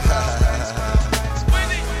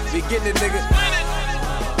 Be getting it, nigga.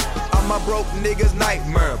 I'm a broke nigga's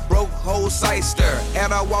nightmare, broke whole sight stir,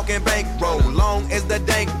 and I walk in bankroll, long as the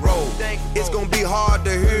dank roll. It's gonna be hard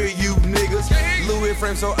to hear you niggas. Louis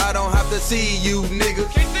frame so I don't have to see you niggas.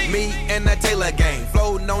 Me and the Taylor gang,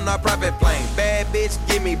 floating on a private plane. Bad bitch,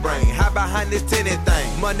 give me brain. Hide behind this tenant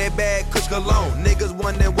thing. Money bag, kush cologne. Niggas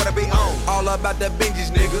wondering what I be on. All about the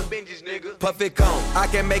binges, nigga. Puff it cone. I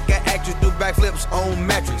can make an actress do backflips on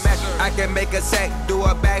mattress. I can make a sack do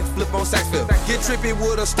a backflip on sax flip. Get trippy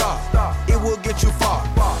with a star. It will get you far.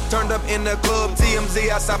 Turned up in the club, TMZ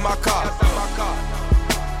outside my car.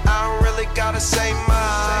 I don't really gotta say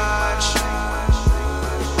much.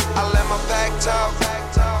 I let my pack talk.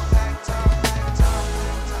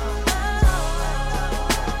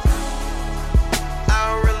 I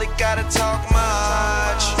don't really gotta talk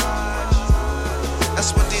much.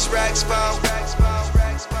 That's what these racks about.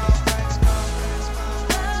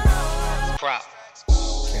 Crop.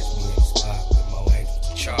 Catch me in the spot with my wife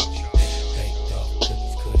chop. Baked up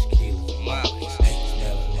cookies, kush, kilos, mileage.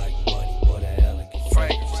 Smelling like money, what a elegant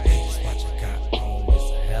fragrance. This watch I got on is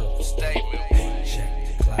a hell of a statement. Check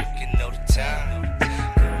the clock, you know the time.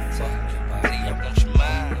 Girl, fuck your body, I want your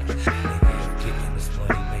mind. Nigga, I'm getting this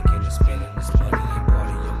money, making and spending this money. Ain't part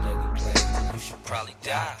of your daily plans, you should probably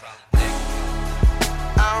die.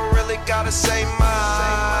 I don't really gotta say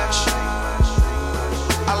much.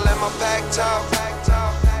 I let my pack talk.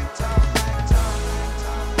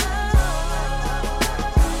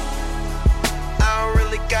 I don't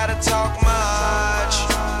really gotta talk much.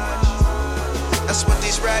 That's what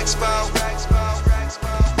these racks about.